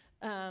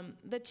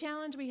 The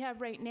challenge we have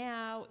right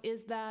now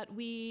is that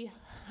we,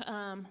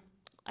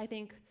 I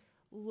think,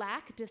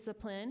 lack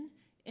discipline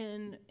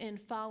in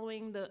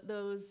following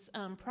those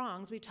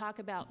prongs. We talk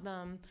about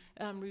them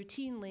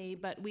routinely,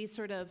 but we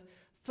sort of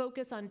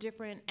focus on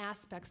different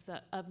aspects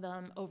of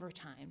them over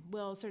time.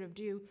 We'll sort of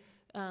do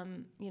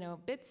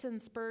bits and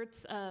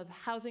spurts of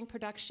housing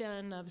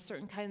production, of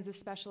certain kinds of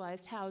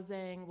specialized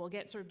housing. We'll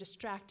get sort of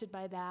distracted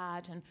by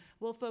that, and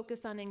we'll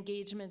focus on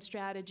engagement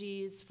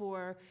strategies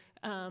for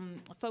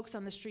folks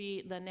on the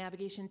street. The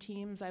navigation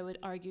teams, I would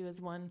argue,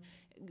 is one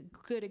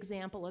good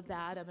example of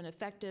that, of an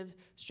effective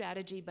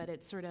strategy, but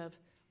it's sort of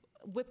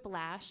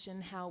whiplash in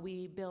how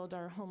we build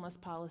our homeless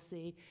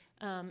policy.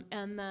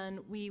 And then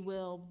we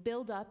will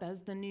build up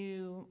as the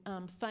new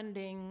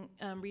funding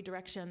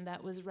redirection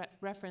that was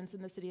referenced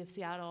in the city of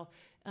Seattle.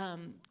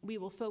 We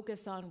will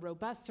focus on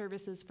robust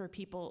services for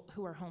people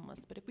who are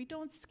homeless. But if we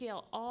don't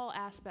scale all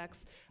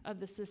aspects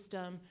of the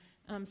system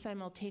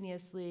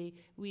simultaneously,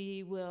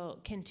 we will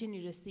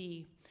continue to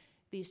see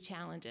these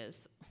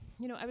challenges.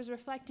 I was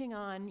reflecting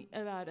on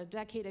about a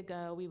decade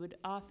ago, we would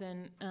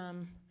often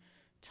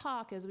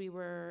talk as we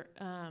were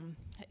I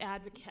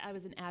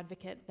was an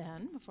advocate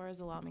then, before I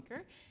was a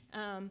lawmaker,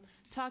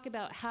 talk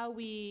about how are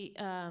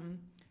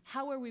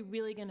we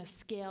really going to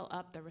scale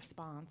up the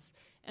response.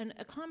 And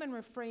a common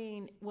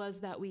refrain was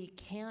that we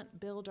can't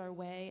build our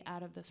way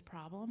out of this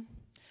problem.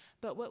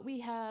 But what we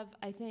have,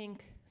 I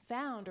think,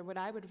 found, or what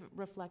I would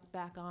reflect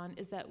back on,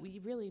 is that we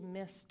really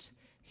missed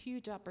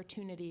huge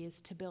opportunities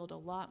to build a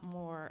lot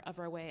more of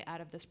our way out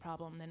of this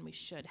problem than we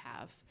should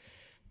have.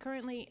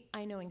 Currently,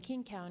 I know in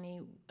King County,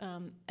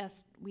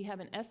 we have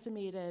an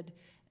estimated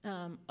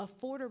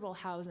affordable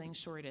housing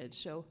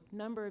shortage, so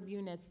number of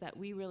units that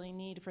we really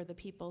need for the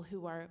people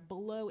who are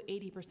below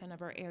 80%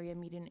 of our area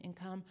median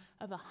income,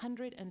 of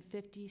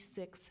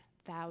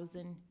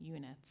 156,000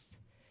 units.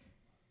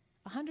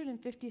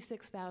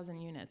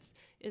 156,000 units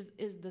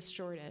is the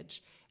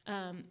shortage.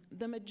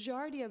 The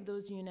majority of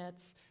those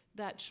units,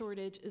 that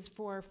shortage is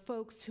for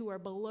folks who are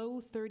below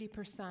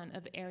 30%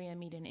 of area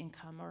median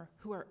income, or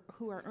who are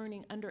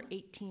earning under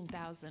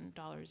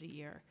 $18,000 a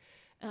year.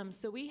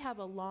 So we have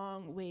a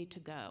long way to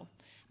go.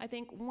 I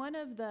think one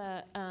of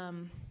the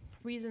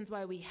reasons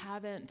why we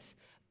haven't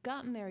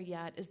gotten there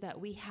yet is that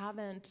we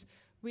haven't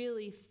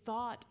really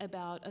thought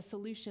about a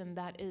solution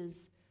that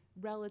is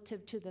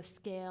relative to the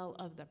scale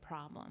of the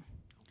problem.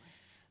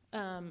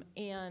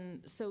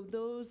 And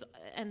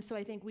so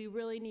I think we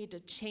really need to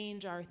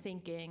change our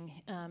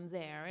thinking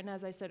there. And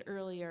as I said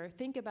earlier,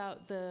 think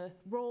about the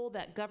role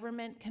that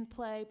government can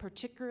play,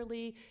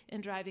 particularly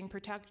in driving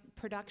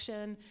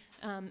production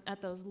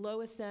at those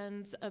lowest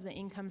ends of the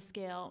income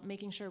scale,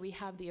 making sure we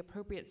have the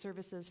appropriate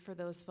services for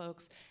those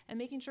folks, and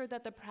making sure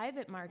that the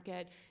private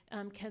market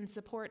can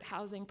support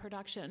housing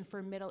production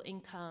for middle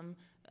income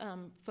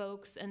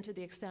folks, and to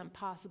the extent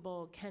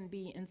possible can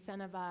be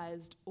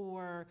incentivized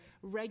or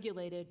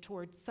regulated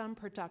towards some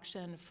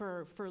production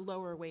for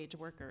lower wage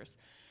workers.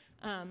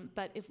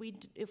 But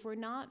if we're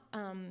not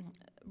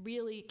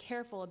really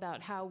careful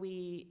about how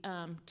we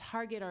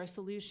target our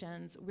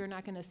solutions, we're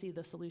not going to see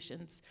the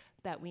solutions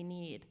that we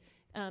need.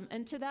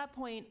 And to that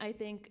point, I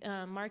think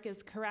Mark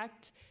is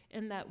correct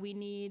in that we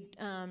need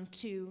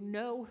to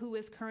know who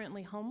is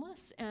currently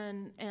homeless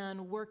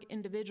and work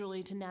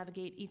individually to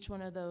navigate each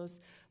one of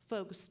those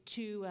folks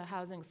to a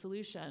housing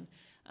solution.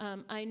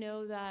 I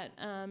know that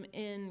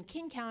in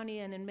King County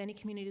and in many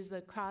communities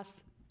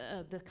across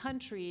the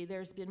country,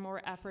 there's been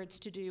more efforts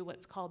to do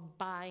what's called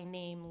by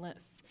name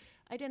lists.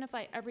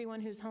 Identify everyone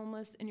who's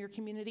homeless in your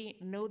community,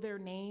 know their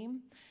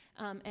name,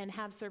 and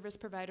have service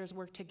providers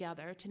work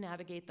together to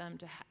navigate them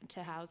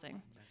to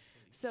housing.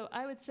 So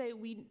I would say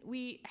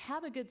we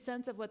have a good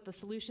sense of what the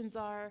solutions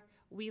are.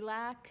 We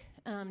lack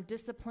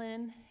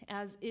discipline,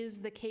 as is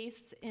the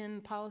case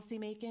in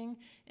policymaking,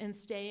 and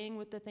staying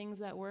with the things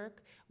that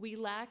work. We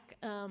lack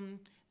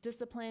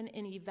discipline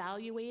in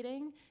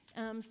evaluating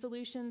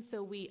solutions,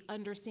 so we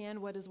understand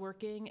what is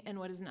working and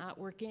what is not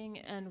working,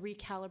 and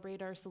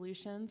recalibrate our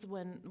solutions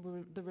when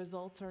the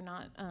results are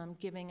not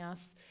giving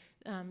us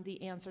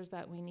the answers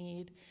that we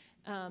need.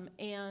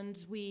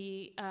 And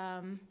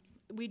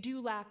we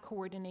do lack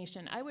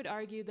coordination. I would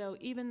argue, though,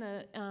 even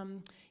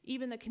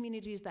the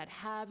communities that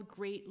have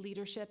great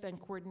leadership and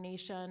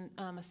coordination,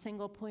 a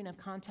single point of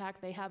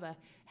contact, they have a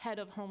head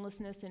of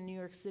homelessness in New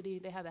York City,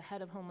 they have a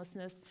head of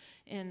homelessness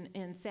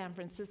in San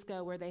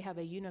Francisco, where they have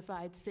a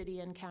unified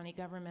city and county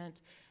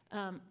government.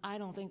 I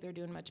don't think they're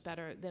doing much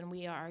better than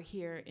we are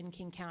here in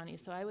King County.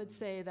 So I would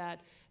say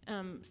that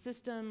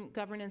system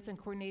governance and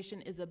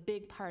coordination is a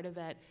big part of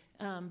it,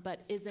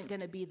 but isn't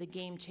going to be the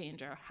game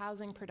changer.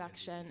 Housing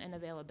production and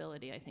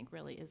availability, I think,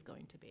 really is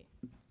going to be.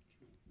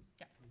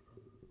 Yeah.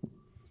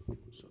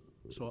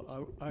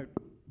 So I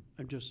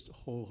just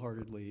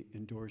wholeheartedly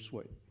endorse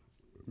what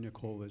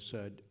Nicole has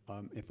said.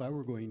 If I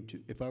were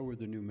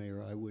the new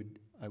mayor, I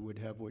would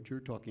have what you're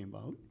talking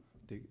about,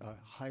 the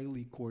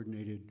highly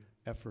coordinated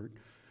effort.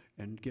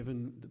 And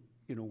given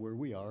where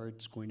we are,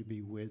 it's going to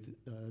be with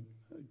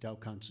Dow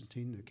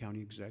Constantine, the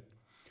county exec,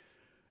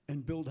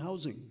 and build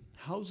housing.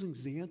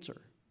 Housing's the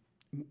answer.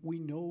 We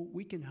know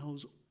we can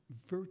house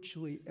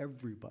virtually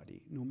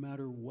everybody, no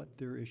matter what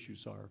their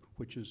issues are,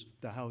 which is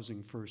the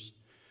housing first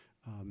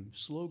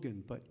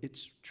slogan, but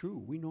it's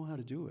true. We know how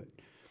to do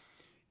it.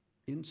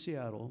 In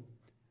Seattle,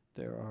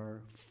 there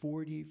are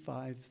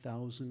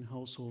 45,000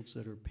 households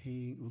that are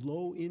paying,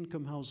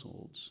 low-income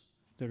households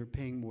that are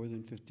paying more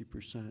than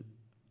 50%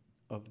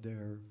 of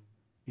their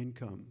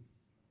income.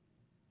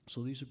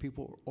 So these are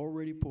people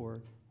already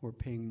poor who are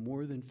paying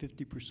more than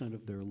 50%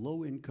 of their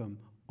low income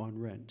on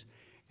rent.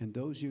 And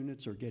those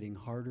units are getting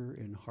harder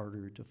and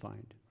harder to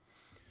find.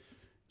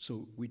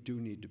 So we do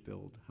need to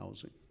build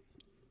housing.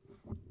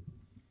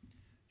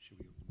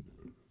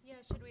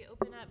 Should we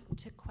open up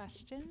to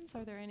questions?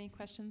 Are there any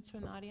questions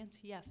from the audience?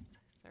 Yes,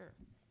 sir.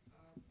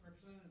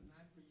 Representative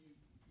Macri,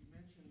 you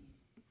mentioned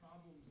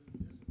problems in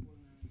discipline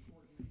and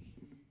coordination.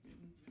 You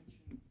didn't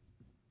mention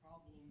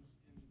problems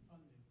in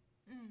funding.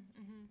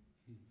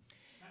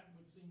 That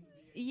would seem to be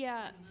a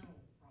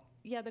fundamental problem.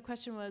 Yeah, the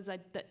question was,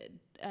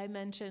 I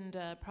mentioned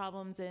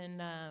problems in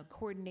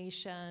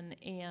coordination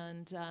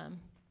and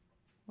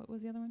what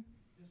was the other one?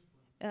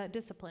 Discipline.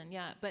 Discipline,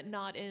 yeah, but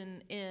not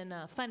in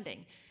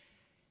funding.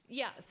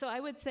 Yeah, so I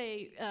would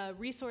say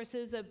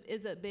resources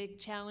is a big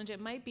challenge. It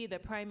might be the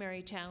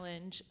primary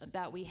challenge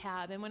that we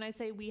have. And when I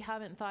say we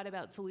haven't thought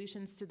about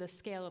solutions to the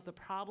scale of the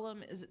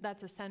problem,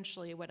 that's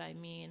essentially what I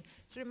mean.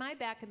 Sort of my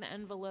back in the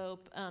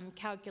envelope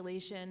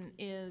calculation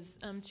is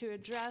to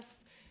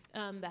address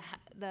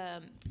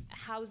the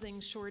housing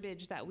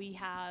shortage that we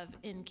have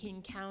in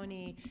King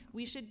County.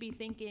 We should be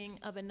thinking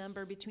of a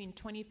number between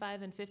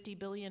 $25 and $50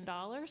 billion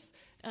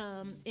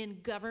in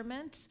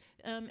government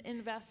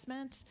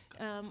investment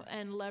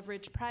and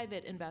leverage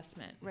private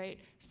investment, right?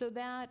 So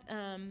that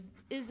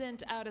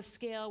isn't out of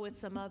scale with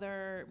some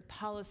other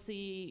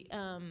policy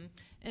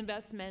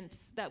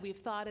investments that we've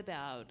thought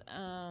about.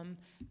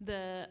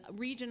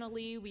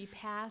 Regionally, we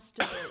passed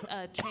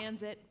a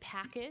transit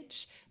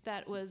package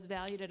that was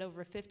valued at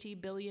over $50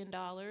 billion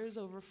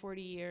over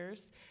 40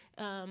 years.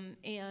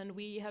 And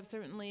we have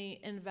certainly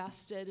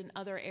invested in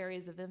other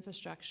areas of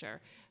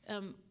infrastructure.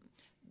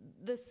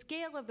 The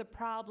scale of the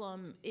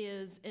problem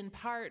is in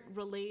part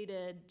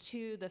related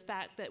to the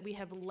fact that we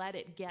have let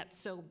it get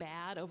so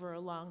bad over a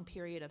long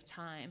period of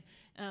time,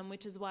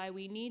 which is why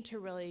we need to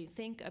really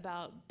think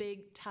about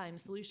big time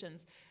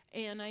solutions.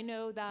 And I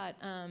know that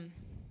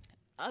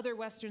other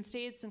Western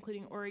states,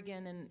 including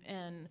Oregon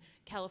and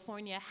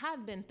California,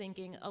 have been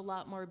thinking a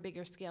lot more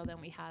bigger scale than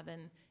we have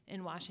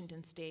in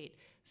Washington state.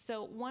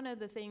 So one of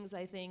the things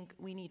I think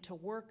we need to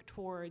work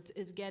towards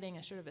is getting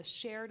a sort of a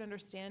shared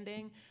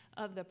understanding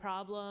of the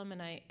problem,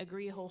 and I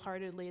agree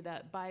wholeheartedly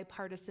that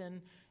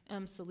bipartisan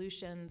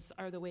solutions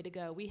are the way to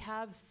go. We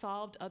have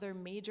solved other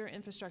major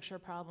infrastructure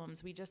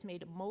problems. We just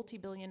made a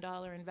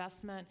multi-billion-dollar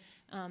investment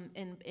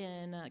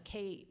in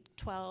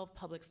K-12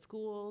 public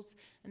schools.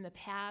 In the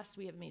past,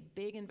 we have made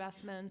big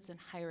investments in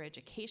higher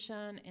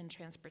education, in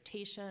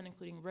transportation,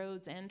 including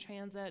roads and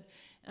transit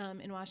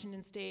in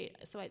Washington state.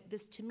 So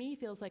this, to me,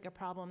 feels like a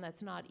problem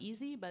that's not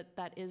easy, but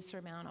that is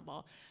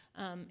surmountable.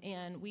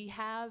 And we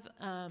have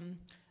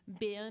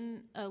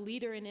been a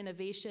leader in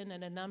innovation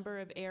in a number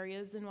of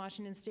areas in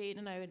Washington state,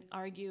 and I would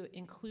argue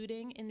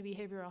including in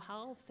behavioral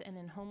health and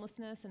in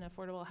homelessness and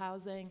affordable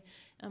housing.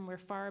 We're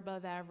far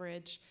above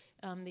average.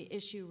 The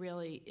issue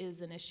really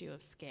is an issue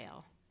of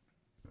scale.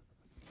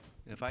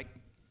 If I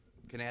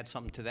can add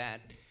something to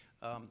that,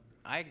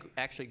 I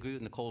actually agree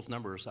with Nicole's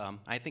numbers.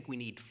 I think we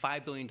need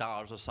 $5 billion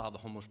to solve the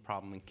homeless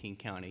problem in King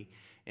County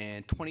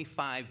and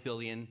 $25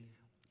 billion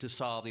to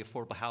solve the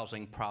affordable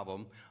housing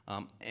problem.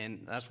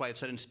 And that's why I've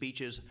said in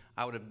speeches,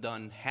 I would have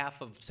done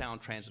half of Sound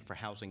Transit for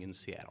housing in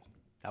Seattle.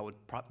 That would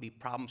be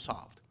problem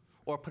solved.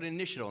 Or put an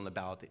initiative on the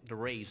ballot to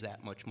raise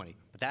that much money.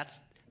 But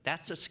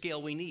that's the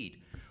scale we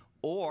need.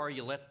 Or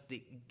you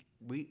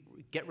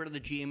get rid of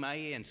the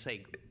GMA and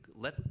say,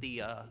 let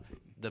the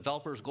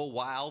developers go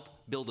wild,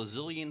 build a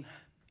zillion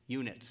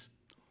units.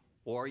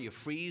 Or you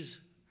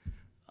freeze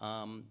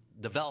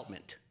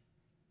development.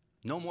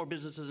 No more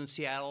businesses in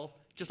Seattle.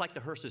 Just like the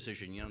Hearst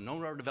decision, no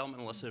more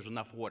development unless there's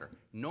enough water.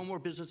 No more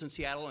business in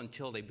Seattle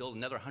until they build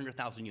another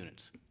 100,000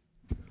 units.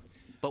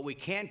 But we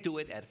can't do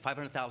it at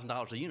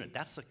 $500,000 a unit.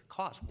 That's the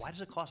cost. Why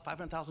does it cost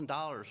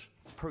 $500,000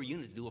 per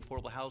unit to do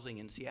affordable housing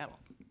in Seattle?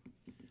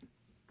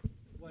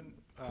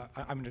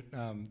 I'm going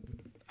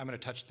to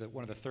touch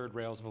one of the third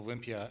rails of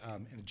Olympia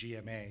in the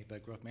GMA, the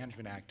Growth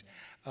Management Act.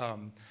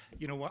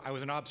 I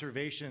was an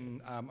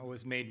observation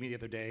was made to me the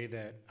other day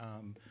that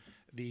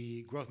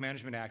the Growth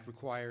Management Act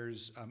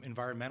requires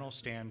environmental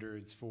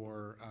standards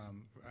for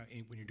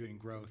when you're doing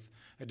growth.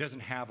 It doesn't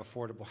have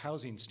affordable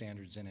housing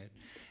standards in it.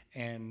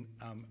 And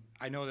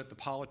I know that the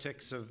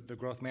politics of the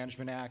Growth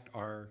Management Act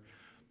are,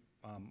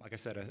 like I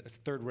said, a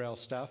third rail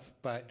stuff,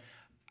 but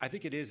I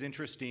think it is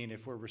interesting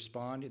if we're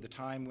responding, at the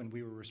time when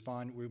we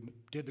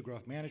did the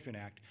Growth Management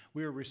Act,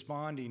 we were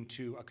responding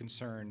to a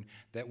concern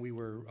that we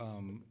were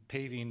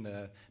paving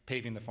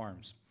the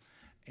farms.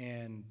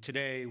 And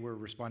today we're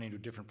responding to a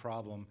different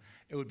problem.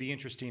 It would be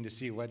interesting to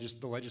see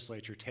the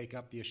legislature take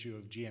up the issue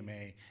of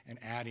GMA and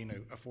adding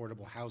an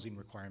affordable housing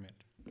requirement.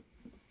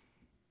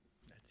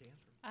 That's the answer.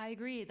 I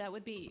agree. That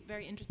would be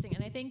very interesting.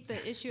 And I think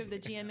the issue of the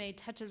GMA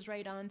touches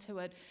right on to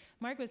what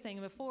Mark was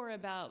saying before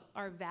about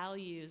our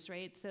values,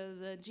 right? So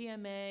the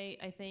GMA,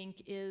 I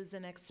think, is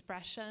an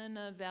expression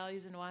of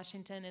values in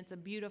Washington. It's a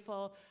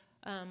beautiful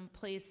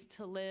place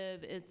to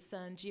live. It's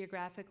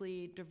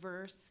geographically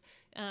diverse.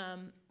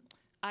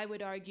 I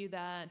would argue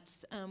that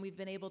we've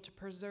been able to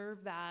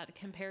preserve that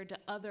compared to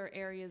other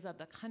areas of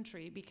the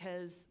country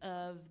because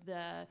of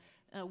the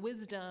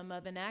wisdom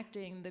of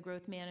enacting the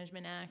Growth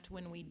Management Act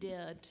when we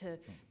did to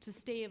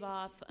stave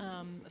off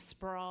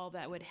sprawl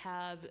that would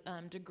have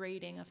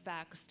degrading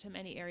effects to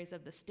many areas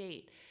of the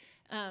state.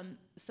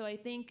 So I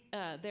think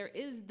there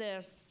is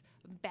this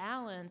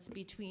balance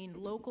between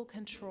local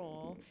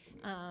control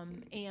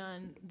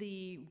and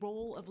the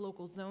role of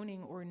local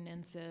zoning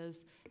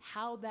ordinances,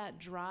 how that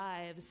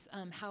drives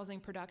housing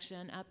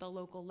production at the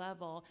local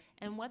level,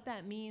 and what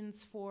that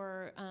means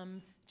for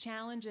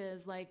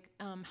challenges like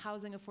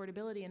housing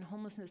affordability and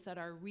homelessness that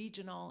are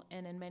regional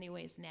and in many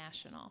ways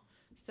national.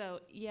 So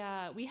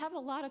yeah, we have a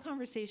lot of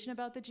conversation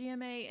about the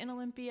GMA in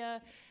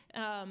Olympia.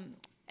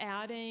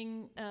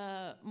 Adding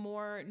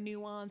more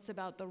nuance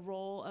about the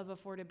role of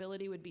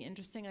affordability would be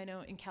interesting. I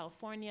know in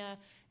California,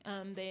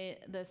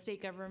 the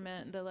state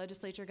government, the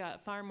legislature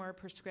got far more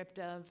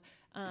prescriptive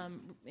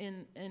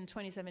in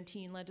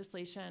 2017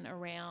 legislation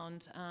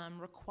around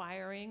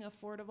requiring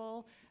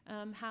affordable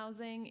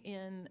housing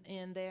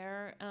in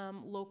their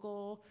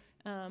local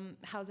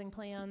housing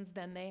plans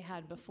than they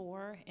had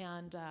before.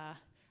 And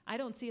I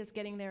don't see us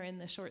getting there in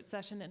the short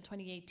session in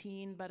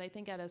 2018, but I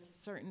think at a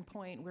certain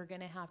point we're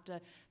going to have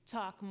to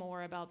talk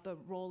more about the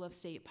role of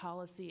state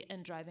policy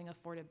and driving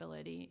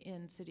affordability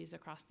in cities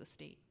across the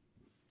state.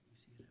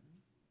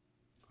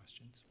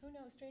 Questions? Who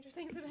knows? Stranger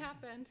things have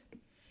happened.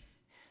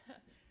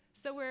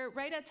 So we're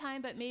right at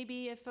time, but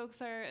maybe if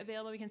folks are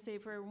available, we can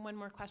save for one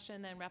more question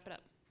and then wrap it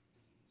up.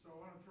 So I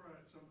want to throw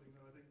out something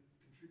that I think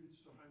contributes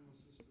to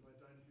homelessness, but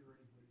I don't hear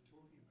anybody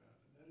talking about,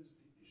 and that is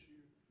the issue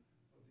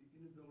of the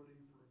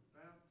inability for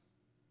about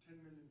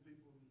 10 million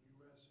people in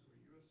the US who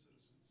are US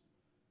citizens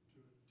to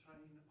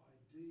obtain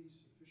ID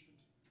sufficient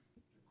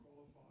to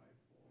qualify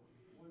for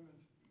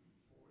employment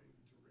or even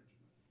to rent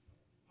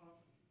an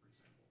apartment, for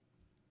example.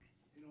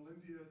 In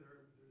Olympia,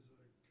 there's a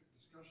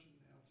discussion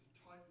now to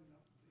tighten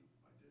up the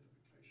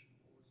identification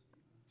laws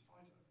even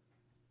tighter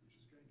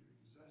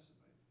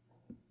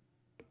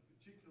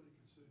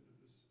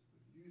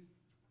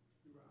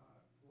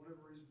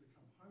whatever reason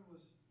become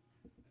homeless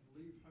and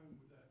leave home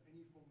without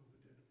any form of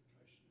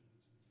identification. And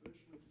it's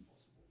virtually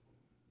impossible for them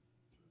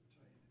to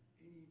obtain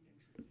any entry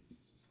into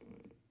society because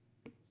of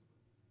it.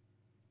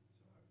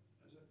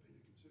 So has that been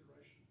a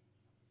consideration?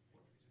 What's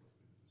been the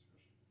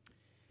discussion?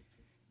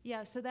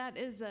 Yeah, so that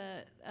is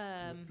a,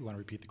 You want to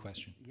repeat the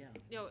question? Yeah.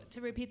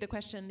 to repeat the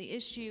question, the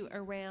issue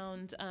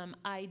around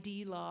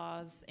ID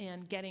laws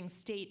and getting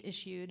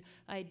state-issued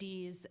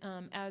IDs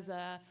as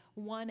a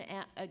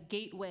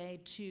gateway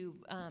to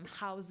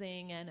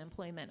housing and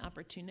employment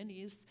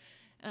opportunities.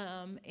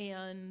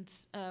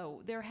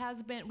 There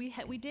has been,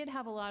 we did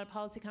have a lot of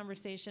policy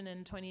conversation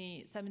in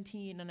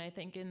 2017, and I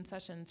think in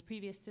sessions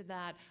previous to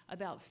that,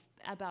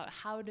 about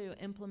how to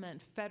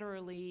implement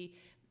federally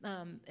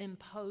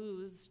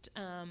imposed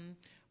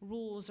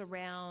rules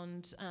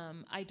around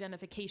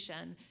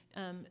identification,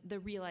 the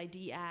Real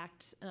ID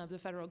Act of the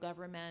federal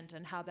government,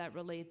 and how that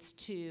relates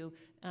to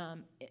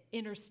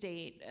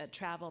interstate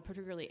travel,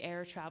 particularly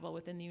air travel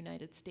within the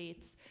United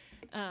States.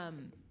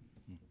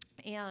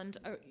 And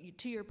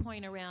to your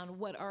point around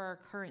what are our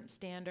current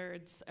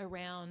standards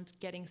around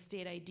getting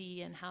state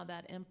ID and how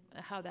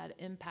that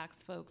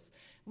impacts folks,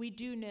 we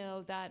do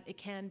know that it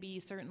can be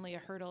certainly a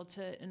hurdle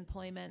to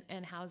employment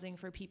and housing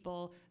for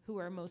people who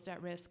are most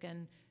at risk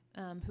and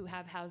who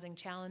have housing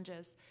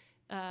challenges.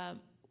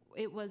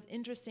 It was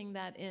interesting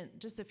that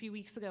just a few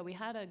weeks ago, we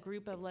had a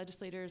group of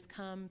legislators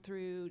come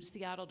through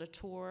Seattle to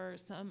tour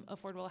some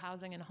affordable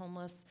housing and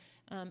homeless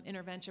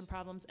intervention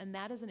problems, and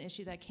that is an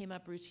issue that came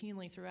up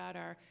routinely throughout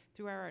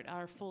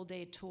our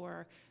full-day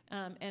tour.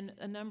 And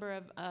a number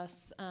of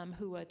us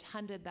who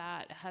attended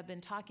that have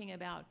been talking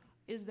about,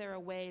 is there a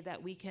way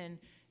that we can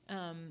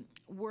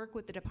work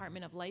with the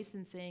Department of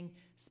Licensing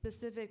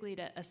specifically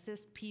to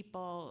assist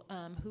people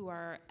who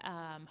are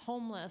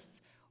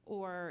homeless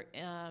or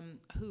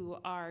who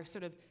are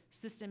sort of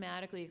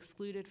systematically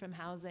excluded from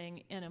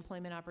housing and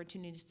employment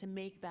opportunities, to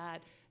make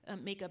that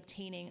make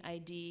obtaining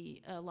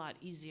ID a lot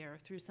easier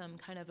through some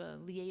kind of a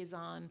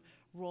liaison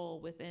role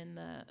within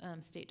the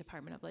State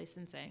Department of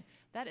Licensing.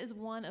 That is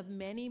one of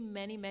many,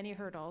 many, many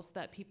hurdles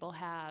that people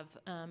have,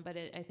 but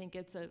I think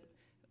it's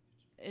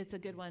a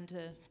good one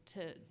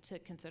to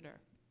consider.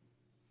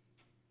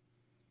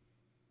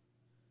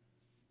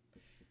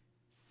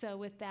 So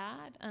with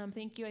that,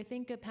 thank you. I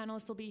think the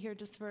panelists will be here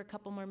just for a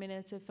couple more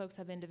minutes if folks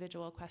have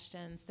individual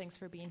questions. Thanks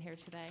for being here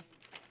today.